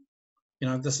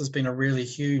 this has been a really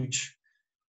huge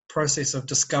process of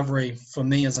discovery for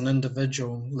me as an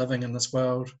individual living in this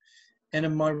world, and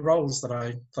in my roles that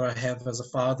I have as a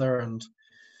father, and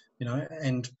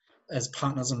and as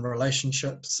partners in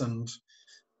relationships and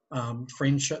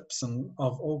friendships and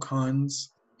of all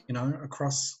kinds,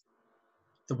 across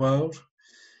the world.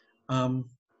 I'm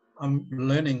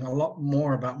learning a lot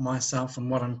more about myself and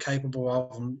what I'm capable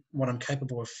of, and what I'm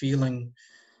capable of feeling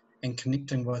and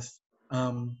connecting with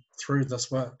through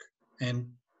this work,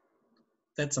 and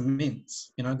that's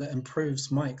immense. That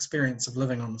improves my experience of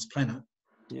living on this planet.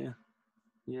 Yeah.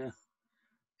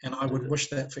 And I would wish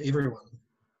that for everyone.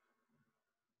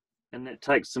 And that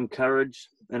takes some courage,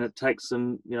 and it takes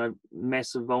some,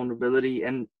 massive vulnerability.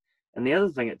 And the other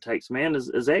thing it takes, man,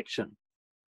 is action.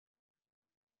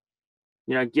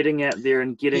 Getting out there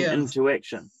and getting into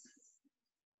action.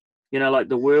 Like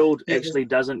the world actually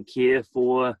doesn't care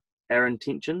for our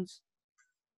intentions.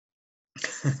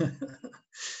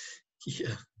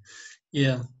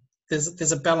 Yeah.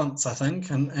 There's a balance, I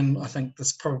think, and I think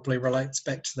this probably relates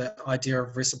back to that idea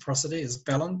of reciprocity, is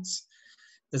balance.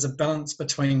 There's a balance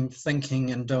between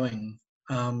thinking and doing.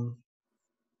 I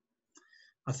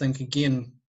think,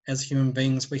 again, as human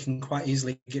beings, we can quite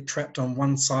easily get trapped on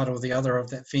one side or the other of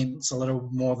that fence a little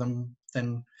more than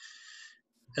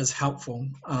is helpful.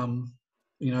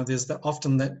 There's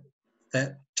often that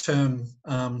term,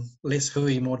 less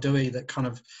hooey, more doey, that kind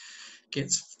of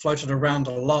gets floated around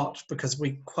a lot, because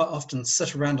we quite often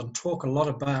sit around and talk a lot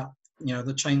about,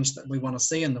 the change that we want to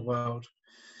see in the world.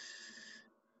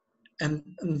 And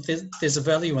there's a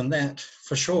value in that,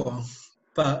 for sure,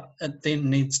 but it then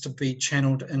needs to be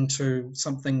channeled into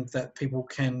something that people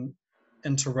can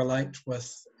interrelate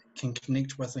with, can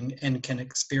connect with, and can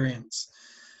experience.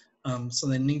 So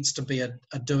there needs to be a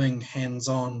doing,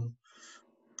 hands-on,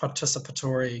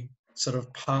 participatory sort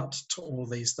of part to all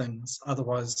these things.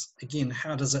 Otherwise, again,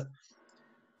 how does that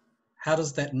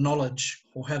knowledge,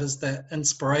 or how does that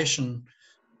inspiration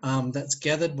that's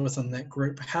gathered within that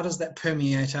group, how does that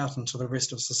permeate out into the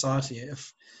rest of society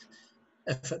if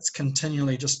it's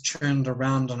continually just churned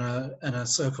around in a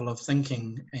circle of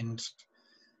thinking? And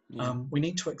we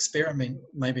need to experiment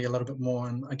maybe a little bit more,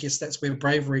 and I guess that's where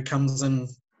bravery comes in.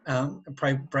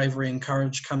 Bravery and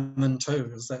courage come in too,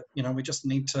 is that we just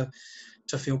need to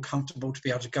feel comfortable to be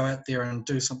able to go out there and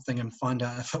do something and find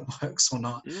out if it works or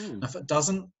not. And if it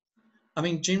doesn't, I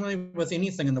mean, generally with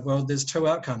anything in the world, there's two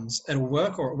outcomes: it'll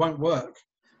work or it won't work.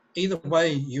 Either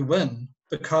way, you win,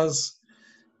 because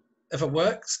if it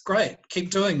works, great,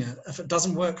 keep doing it. If it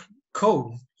doesn't work,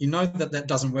 cool, that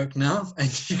doesn't work now,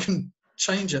 and you can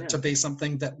change it to be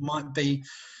something that might be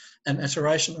an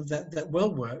iteration of that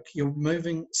will work. You're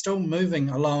still moving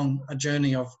along a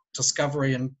journey of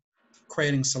discovery and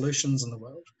creating solutions in the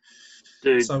world.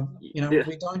 Dude, so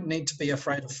we don't need to be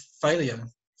afraid of failure.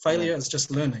 Failure is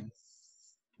just learning.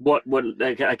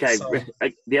 Okay, so,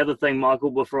 the other thing,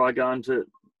 Michael, before I go into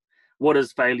what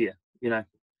is failure,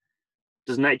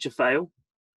 does nature fail?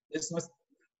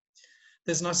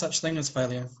 there's no such thing as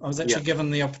failure. I was Yeah. actually given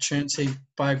the opportunity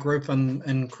by a group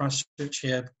in Christchurch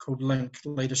here called Link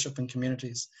Leadership and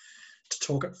Communities to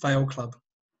talk at Fail Club,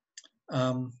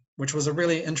 which was a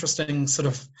really interesting sort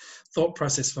of thought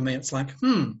process for me. It's like,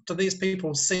 do these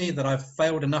people see that I've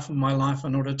failed enough in my life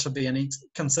in order to be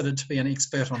considered to be an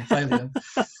expert on failure?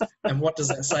 And what does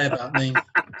that say about me?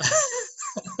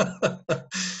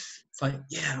 It's like,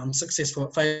 yeah, I'm successful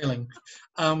at failing.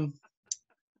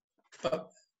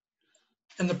 But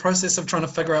in the process of trying to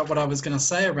figure out what I was going to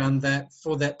say around that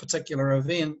for that particular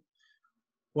event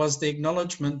was the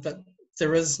acknowledgement that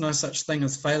there is no such thing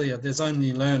as failure. There's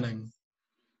only learning,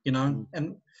 you know,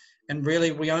 and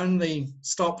really we only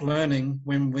stop learning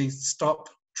when we stop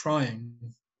trying.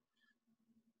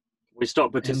 We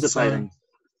stop participating.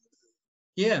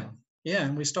 And so,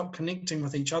 and we stop connecting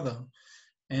with each other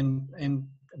and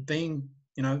being,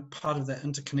 you know, part of that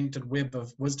interconnected web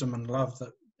of wisdom and love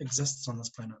that exists on this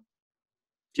planet.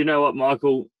 Do you know what,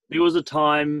 Michael? There was a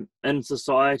time in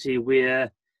society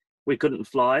where we couldn't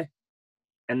fly,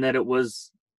 and that it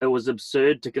was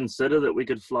absurd to consider that we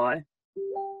could fly.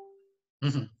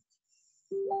 Mm-hmm.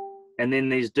 And then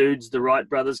these dudes, the Wright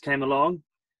brothers, came along,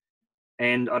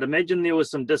 and I'd imagine there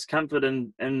was some discomfort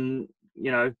in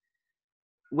you know,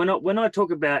 when I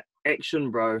talk about action,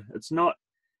 bro, it's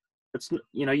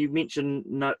you know, you mentioned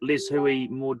no less hooey,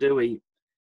 more doey.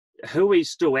 Hooey's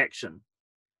still action.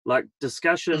 Like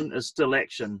discussion is still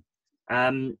action,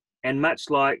 and much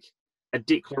like a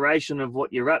declaration of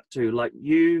what you're up to, like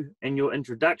you and your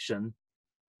introduction,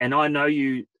 and I know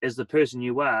you as the person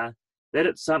you are, that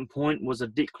at some point was a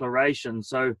declaration.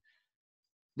 So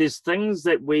there's things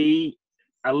that we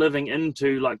are living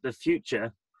into, like the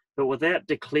future, but without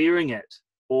declaring it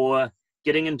or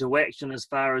getting into action as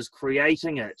far as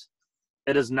creating it,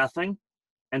 it is nothing.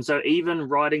 And so even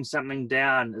writing something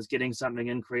down is getting something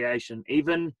in creation.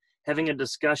 Even having a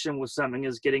discussion with something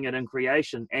is getting it in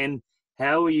creation. And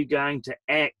how are you going to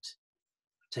act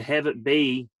to have it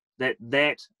be that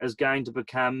is going to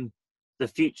become the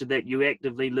future that you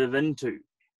actively live into?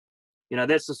 You know,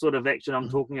 that's the sort of action I'm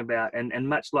talking about. And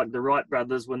much like the Wright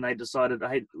brothers, when they decided,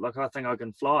 hey, like, I think I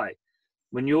can fly.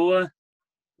 When you're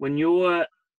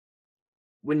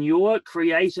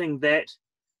creating that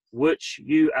which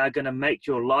you are going to make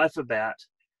your life about,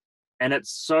 and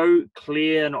it's so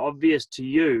clear and obvious to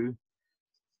you,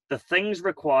 the things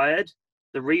required,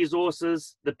 the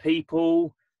resources, the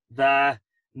people, the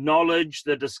knowledge,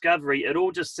 the discovery, it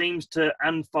all just seems to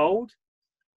unfold.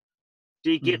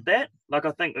 Do you get that? Like,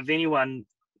 I think if anyone,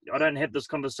 I don't have this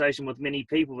conversation with many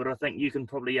people, but I think you can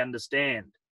probably understand.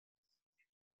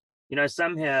 You know,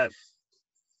 somehow.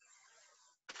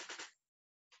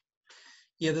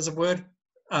 Yeah, there's a word,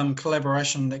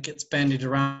 collaboration, that gets bandied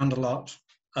around a lot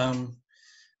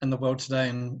in the world today,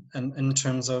 and in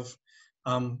terms of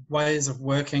ways of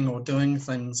working or doing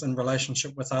things in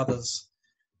relationship with others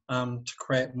to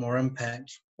create more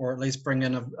impact, or at least bring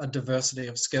in a diversity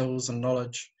of skills and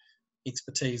knowledge,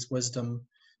 expertise, wisdom,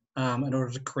 in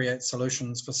order to create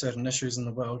solutions for certain issues in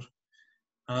the world.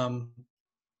 I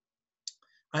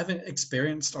haven't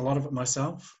experienced a lot of it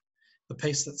myself. The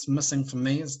piece that's missing for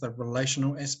me is the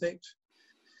relational aspect.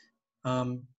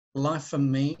 Life for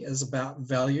me is about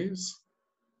values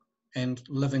and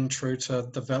living true to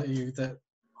the value that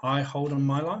I hold in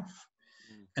my life.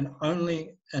 And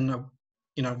only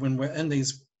when we're in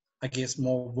these, I guess,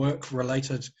 more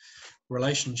work-related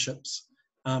relationships,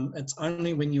 it's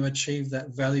only when you achieve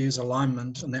that values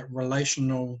alignment and that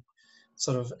relational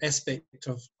sort of aspect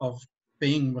of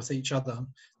being with each other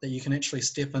that you can actually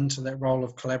step into that role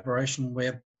of collaboration,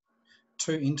 where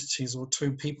two entities or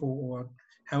two people or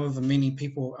however many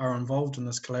people are involved in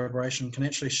this collaboration can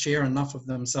actually share enough of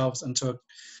themselves into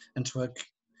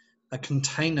a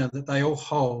container that they all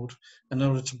hold in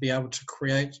order to be able to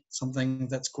create something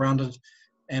that's grounded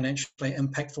and actually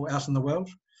impactful out in the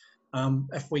world.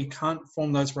 If we can't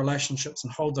form those relationships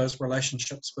and hold those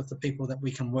relationships with the people that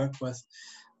we can work with,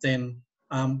 then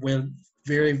we're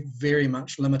very, very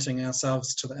much limiting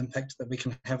ourselves to the impact that we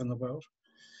can have in the world.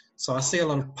 So I see a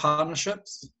lot of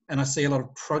partnerships and I see a lot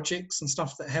of projects and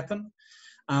stuff that happen,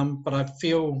 but I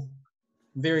feel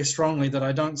very strongly that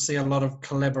I don't see a lot of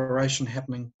collaboration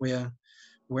happening where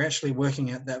we're actually working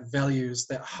at that values,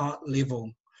 that heart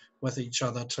level with each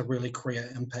other to really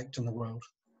create impact in the world.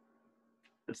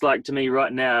 It's like, to me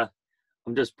right now,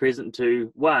 I'm just present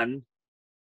to, one,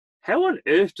 how on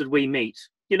earth did we meet?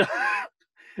 You know,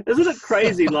 isn't it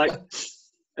crazy? Like,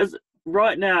 is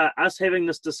right now us having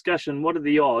this discussion, what are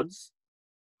the odds?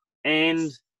 And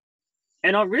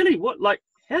I really,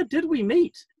 how did we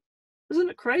meet? Isn't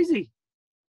it crazy?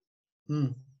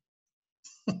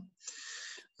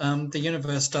 The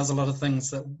universe does a lot of things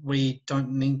that we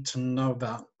don't need to know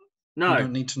about. No. We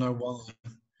don't need to know why.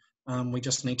 We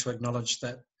just need to acknowledge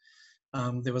that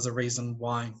there was a reason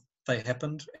why they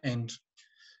happened, and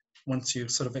once you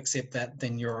sort of accept that,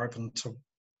 then you're open to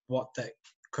what that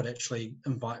could actually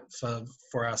invite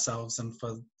for ourselves and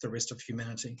for the rest of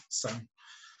humanity. So,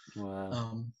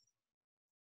 wow.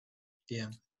 Yeah.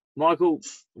 Michael,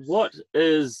 what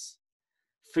is,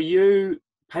 for you,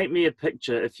 paint me a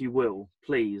picture, if you will,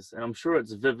 please. And I'm sure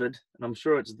it's vivid, and I'm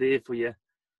sure it's there for you.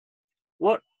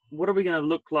 What are we going to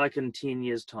look like in 10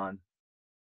 years' time?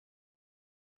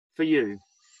 For you?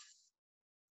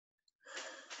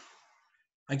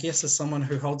 I guess as someone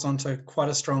who holds on to quite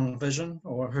a strong vision,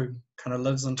 or who kind of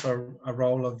lives into a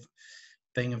role of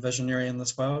being a visionary in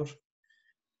this world,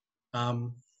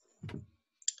 I'd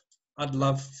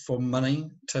love for money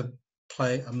to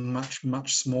play a much,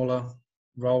 much smaller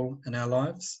role in our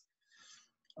lives.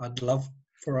 I'd love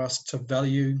for us to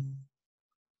value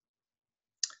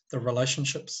the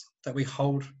relationships that we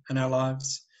hold in our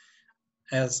lives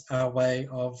as our way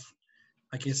of,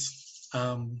 I guess,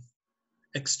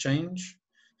 exchange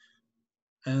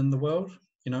in the world,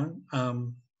 you know.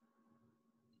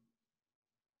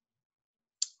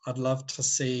 I'd love to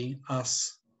see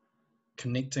us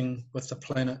connecting with the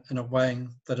planet in a way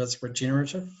that is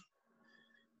regenerative.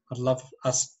 I'd love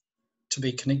us to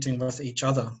be connecting with each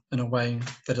other in a way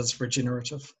that is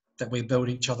regenerative, that we build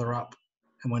each other up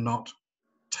and we're not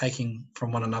taking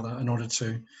from one another in order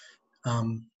to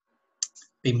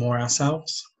be more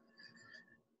ourselves.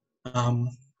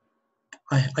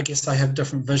 I guess I have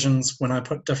different visions when I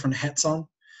put different hats on.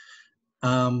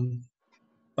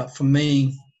 But for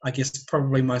me, I guess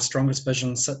probably my strongest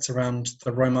vision sits around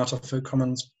the Roimata Food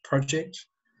Commons project.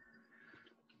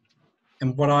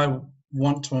 And what I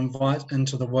want to invite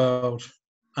into the world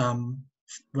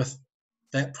with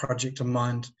that project in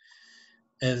mind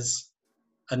is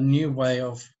a new way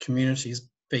of communities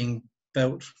being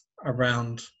built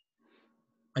around,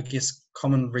 I guess,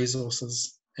 common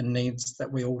resources and needs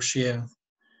that we all share,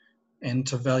 and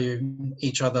to value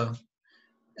each other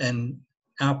and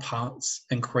our parts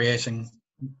in creating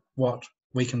what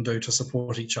we can do to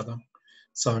support each other.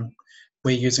 So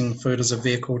we're using food as a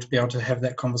vehicle to be able to have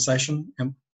that conversation.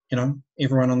 And, you know,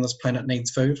 everyone on this planet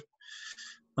needs food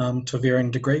to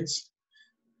varying degrees.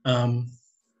 We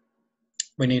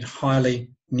need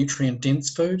highly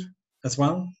nutrient-dense food as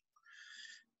well.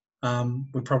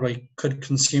 We probably could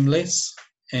consume less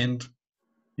and,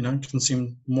 you know,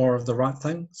 consume more of the right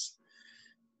things.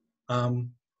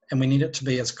 And we need it to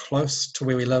be as close to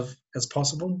where we live as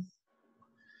possible.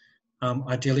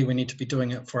 Ideally, we need to be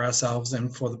doing it for ourselves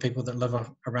and for the people that live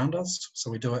around us. So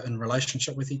we do it in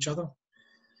relationship with each other.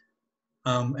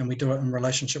 And we do it in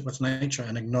relationship with nature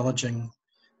and acknowledging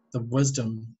the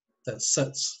wisdom that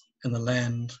sits in the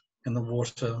land and the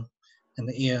water and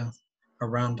the air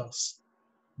around us.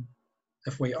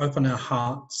 If we open our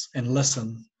hearts and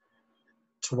listen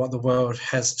to what the world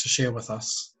has to share with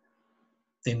us,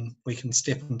 then we can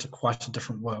step into quite a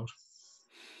different world.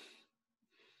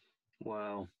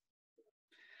 Wow.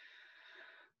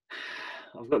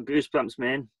 I've got goosebumps,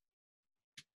 man.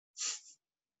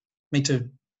 Me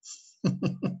too.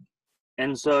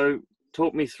 And so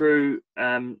talk me through,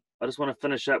 I just want to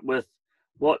finish up with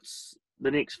what's the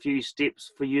next few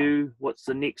steps for you? What's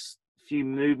the next few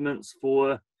movements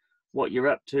for what you're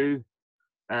up to?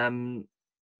 And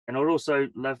I'd also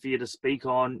love for you to speak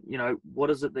on, you know, what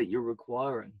is it that you're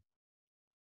requiring?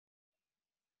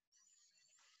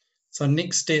 So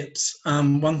next steps,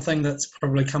 one thing that's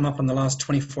probably come up in the last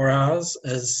 24 hours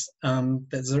is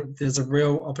there's a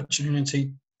real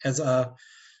opportunity as a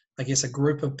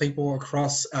group of people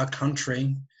across our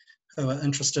country who are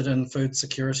interested in food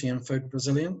security and food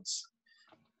resilience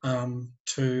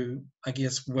to, I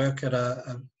guess, work at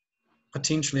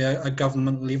potentially a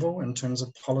government level in terms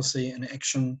of policy and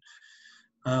action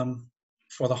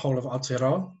for the whole of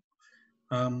Aotearoa.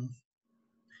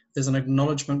 There's an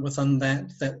acknowledgement within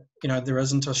that you know, there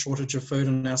isn't a shortage of food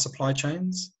in our supply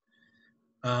chains.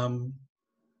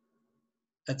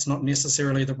 It's not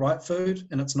necessarily the right food,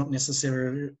 and it's not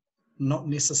necessarily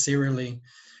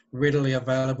readily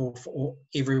available for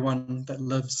everyone that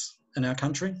lives in our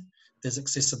country. There's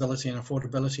accessibility and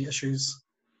affordability issues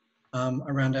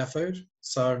around our food.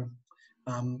 So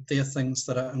they're things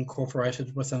that are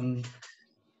incorporated within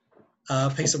a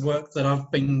piece of work that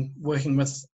I've been working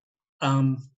with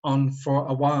on for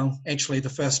a while. Actually, the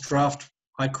first draft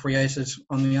I created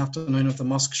on the afternoon of the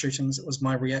mosque shootings, it was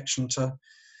my reaction to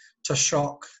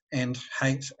shock and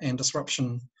hate and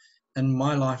disruption in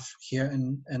my life here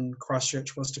in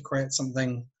Christchurch, was to create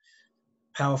something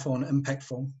powerful and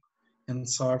impactful. And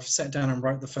so I've sat down and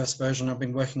wrote the first version. I've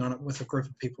been working on it with a group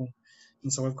of people.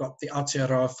 And so we've got the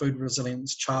Aotearoa Food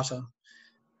Resilience Charter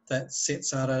that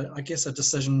sets out a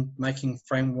decision-making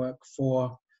framework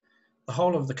for the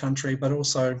whole of the country, but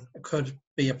also it could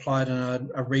be applied in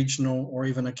a regional or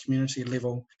even a community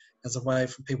level as a way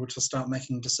for people to start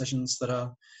making decisions that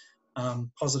are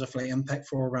positively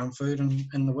impactful around food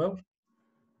in the world.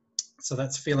 So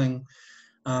that's feeling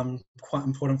quite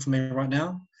important for me right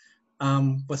now.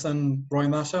 Within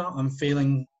Roimata, I'm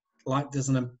feeling like there's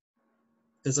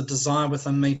a desire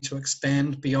within me to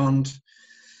expand beyond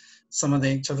some of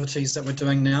the activities that we're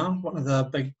doing now. One of the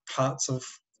big parts of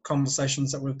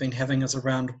conversations that we've been having is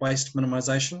around waste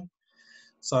minimisation.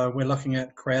 So we're looking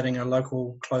at creating a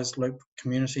local closed loop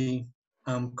community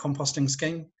composting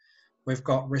scheme. We've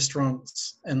got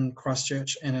restaurants in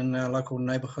Christchurch and in our local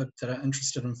neighbourhood that are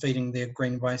interested in feeding their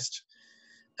green waste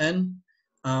in,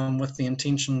 with the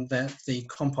intention that the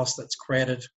compost that's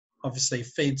created obviously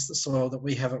feeds the soil that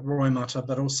we have at Roimata,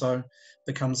 but also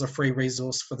becomes a free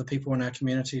resource for the people in our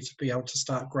community to be able to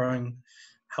start growing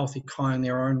healthy kai in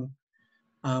their own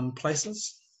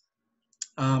places.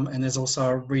 And there's also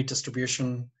a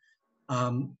redistribution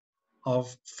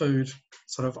of food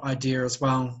sort of idea as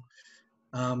well,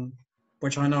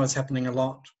 which I know is happening a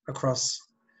lot across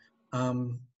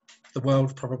the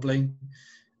world probably.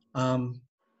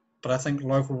 But I think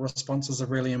local responses are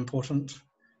really important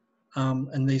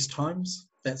in these times.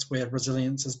 That's where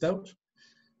resilience is built.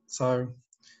 So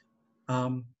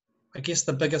I guess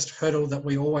the biggest hurdle that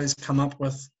we always come up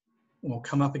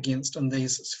against in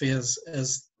these spheres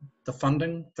is the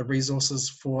funding, the resources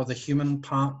for the human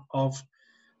part of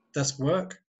this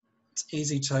work. It's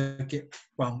easier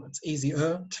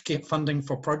to get funding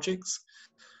for projects,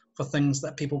 for things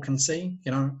that people can see,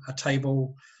 a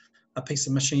table, a piece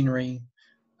of machinery,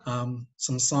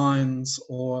 some signs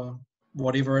or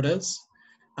whatever it is.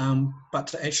 But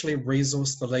to actually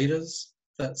resource the leaders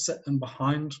that sit in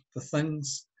behind the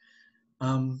things,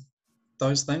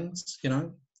 those things,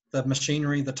 the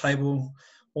machinery, the table,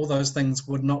 all those things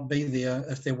would not be there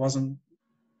if there wasn't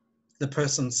the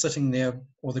person sitting there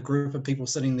or the group of people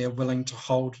sitting there willing to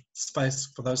hold space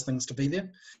for those things to be there.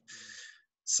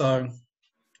 So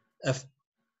if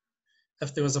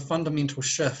there was a fundamental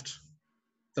shift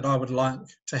that I would like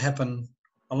to happen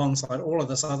alongside all of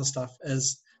this other stuff,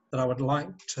 is that I would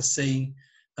like to see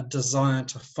a desire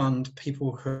to fund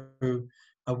people who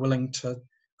are willing to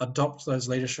adopt those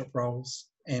leadership roles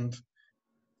and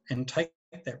take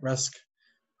that risk,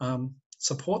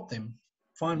 support them,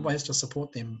 find ways to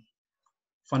support them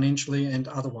financially and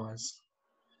otherwise,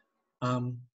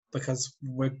 because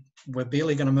we're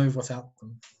barely going to move without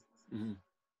them. Mm-hmm.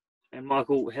 And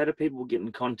Michael, how do people get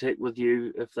in contact with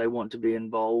you if they want to be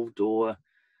involved or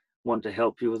want to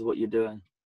help you with what you're doing?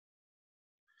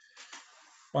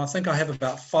 Well, I think I have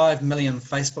about 5 million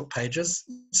Facebook pages.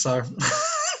 So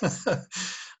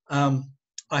I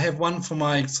have one for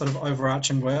my sort of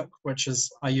overarching work, which is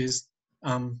I use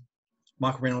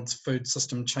Michael Reynolds Food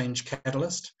System Change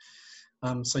Catalyst.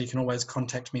 So you can always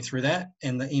contact me through that.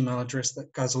 And the email address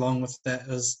that goes along with that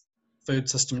is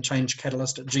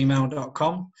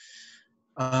foodsystemchangecatalyst@gmail.com.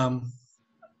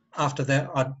 After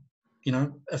that,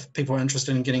 if people are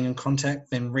interested in getting in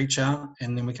contact, then reach out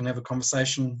and then we can have a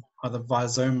conversation either via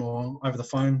Zoom or over the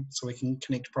phone so we can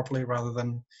connect properly rather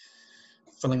than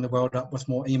filling the world up with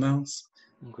more emails.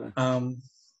 Okay.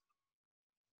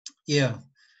 Yeah.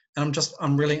 And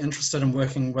I'm really interested in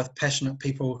working with passionate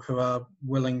people who are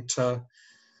willing to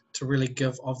really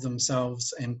give of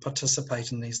themselves and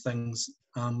participate in these things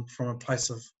from a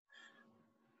place of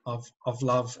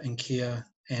love and care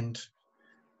and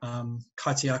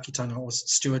kaitiakitanga, or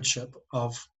stewardship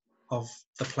of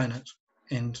the planet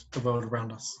and the world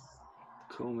around us.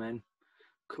 Cool, man.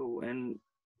 Cool. And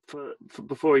for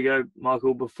before we go,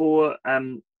 Michael, for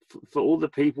all the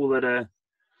people that are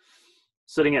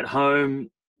sitting at home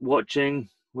watching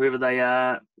wherever they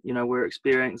are, we're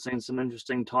experiencing some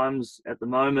interesting times at the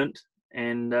moment,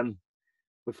 and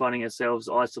we're finding ourselves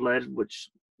isolated,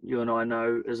 which you and I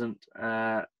know isn't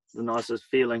the nicest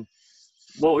feeling.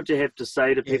 What would you have to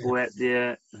say to people out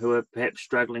there who are perhaps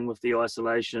struggling with the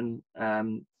isolation?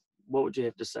 What would you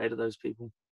have to say to those people?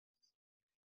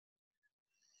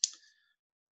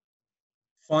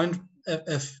 Find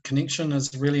if connection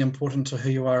is really important to who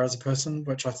you are as a person,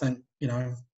 which I think,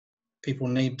 people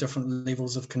need different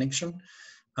levels of connection.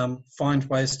 Find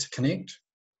ways to connect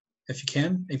if you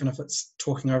can, even if it's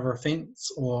talking over a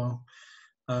fence or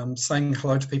saying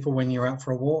hello to people when you're out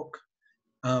for a walk.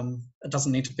 It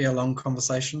doesn't need to be a long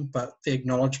conversation, but the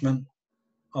acknowledgement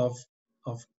of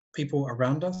people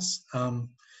around us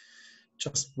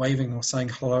just waving or saying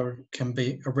hello can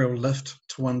be a real lift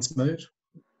to one's mood.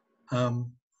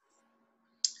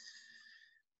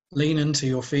 Lean into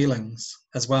your feelings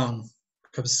as well,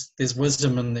 because there's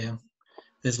wisdom in there,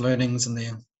 there's learnings in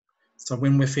there. So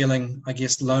when we're feeling, I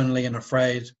guess, lonely and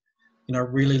afraid,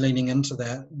 really leaning into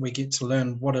that, we get to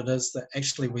learn what it is that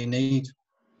actually we need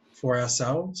for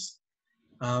ourselves,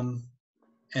 and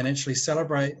actually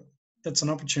celebrate. It's an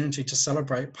opportunity to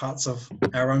celebrate parts of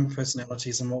our own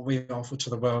personalities and what we offer to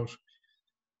the world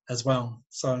as well.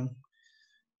 So,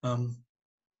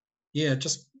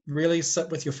 just really sit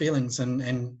with your feelings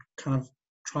and kind of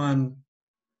try and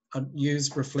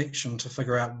use reflection to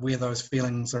figure out where those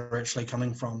feelings are actually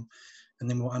coming from, and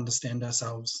then we'll understand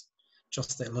ourselves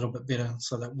just that little bit better,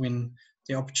 so that when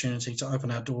the opportunity to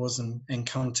open our doors and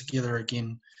come together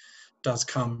again does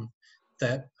come,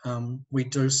 that we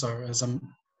do so as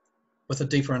with a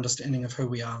deeper understanding of who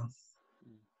we are.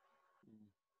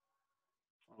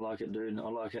 I like it, dude. I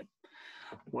like it.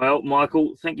 Well,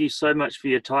 Michael, thank you so much for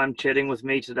your time chatting with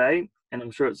me today, and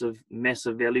I'm sure it's of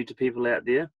massive value to people out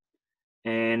there.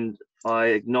 And I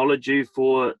acknowledge you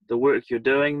for the work you're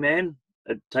doing, man.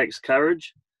 It takes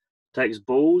courage, takes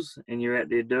balls, and you're out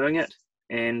there doing it.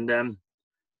 And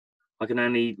I can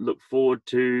only look forward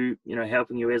to,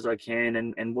 helping you as I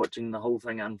can and watching the whole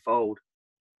thing unfold.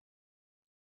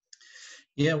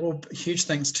 Yeah, well, huge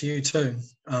thanks to you too.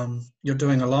 You're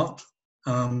doing a lot.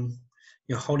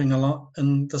 You're holding a lot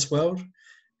in this world,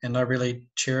 and I really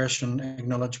cherish and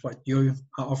acknowledge what you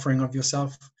are offering of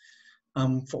yourself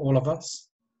for all of us.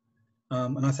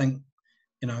 And I think,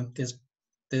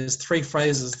 there's 3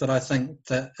 phrases that I think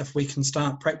that if we can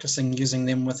start practicing using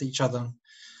them with each other,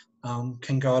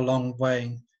 can go a long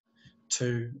way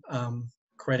to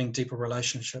creating deeper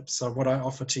relationships. So what I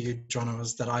offer to you, Jono,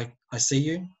 is that I see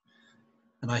you,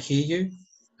 and I hear you,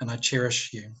 and I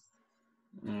cherish you.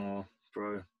 Oh,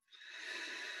 bro.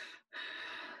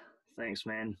 Thanks,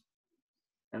 man.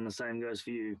 And the same goes for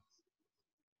you.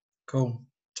 Cool.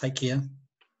 Take care.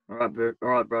 All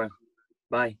right, bro.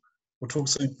 Bye. We'll talk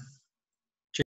soon.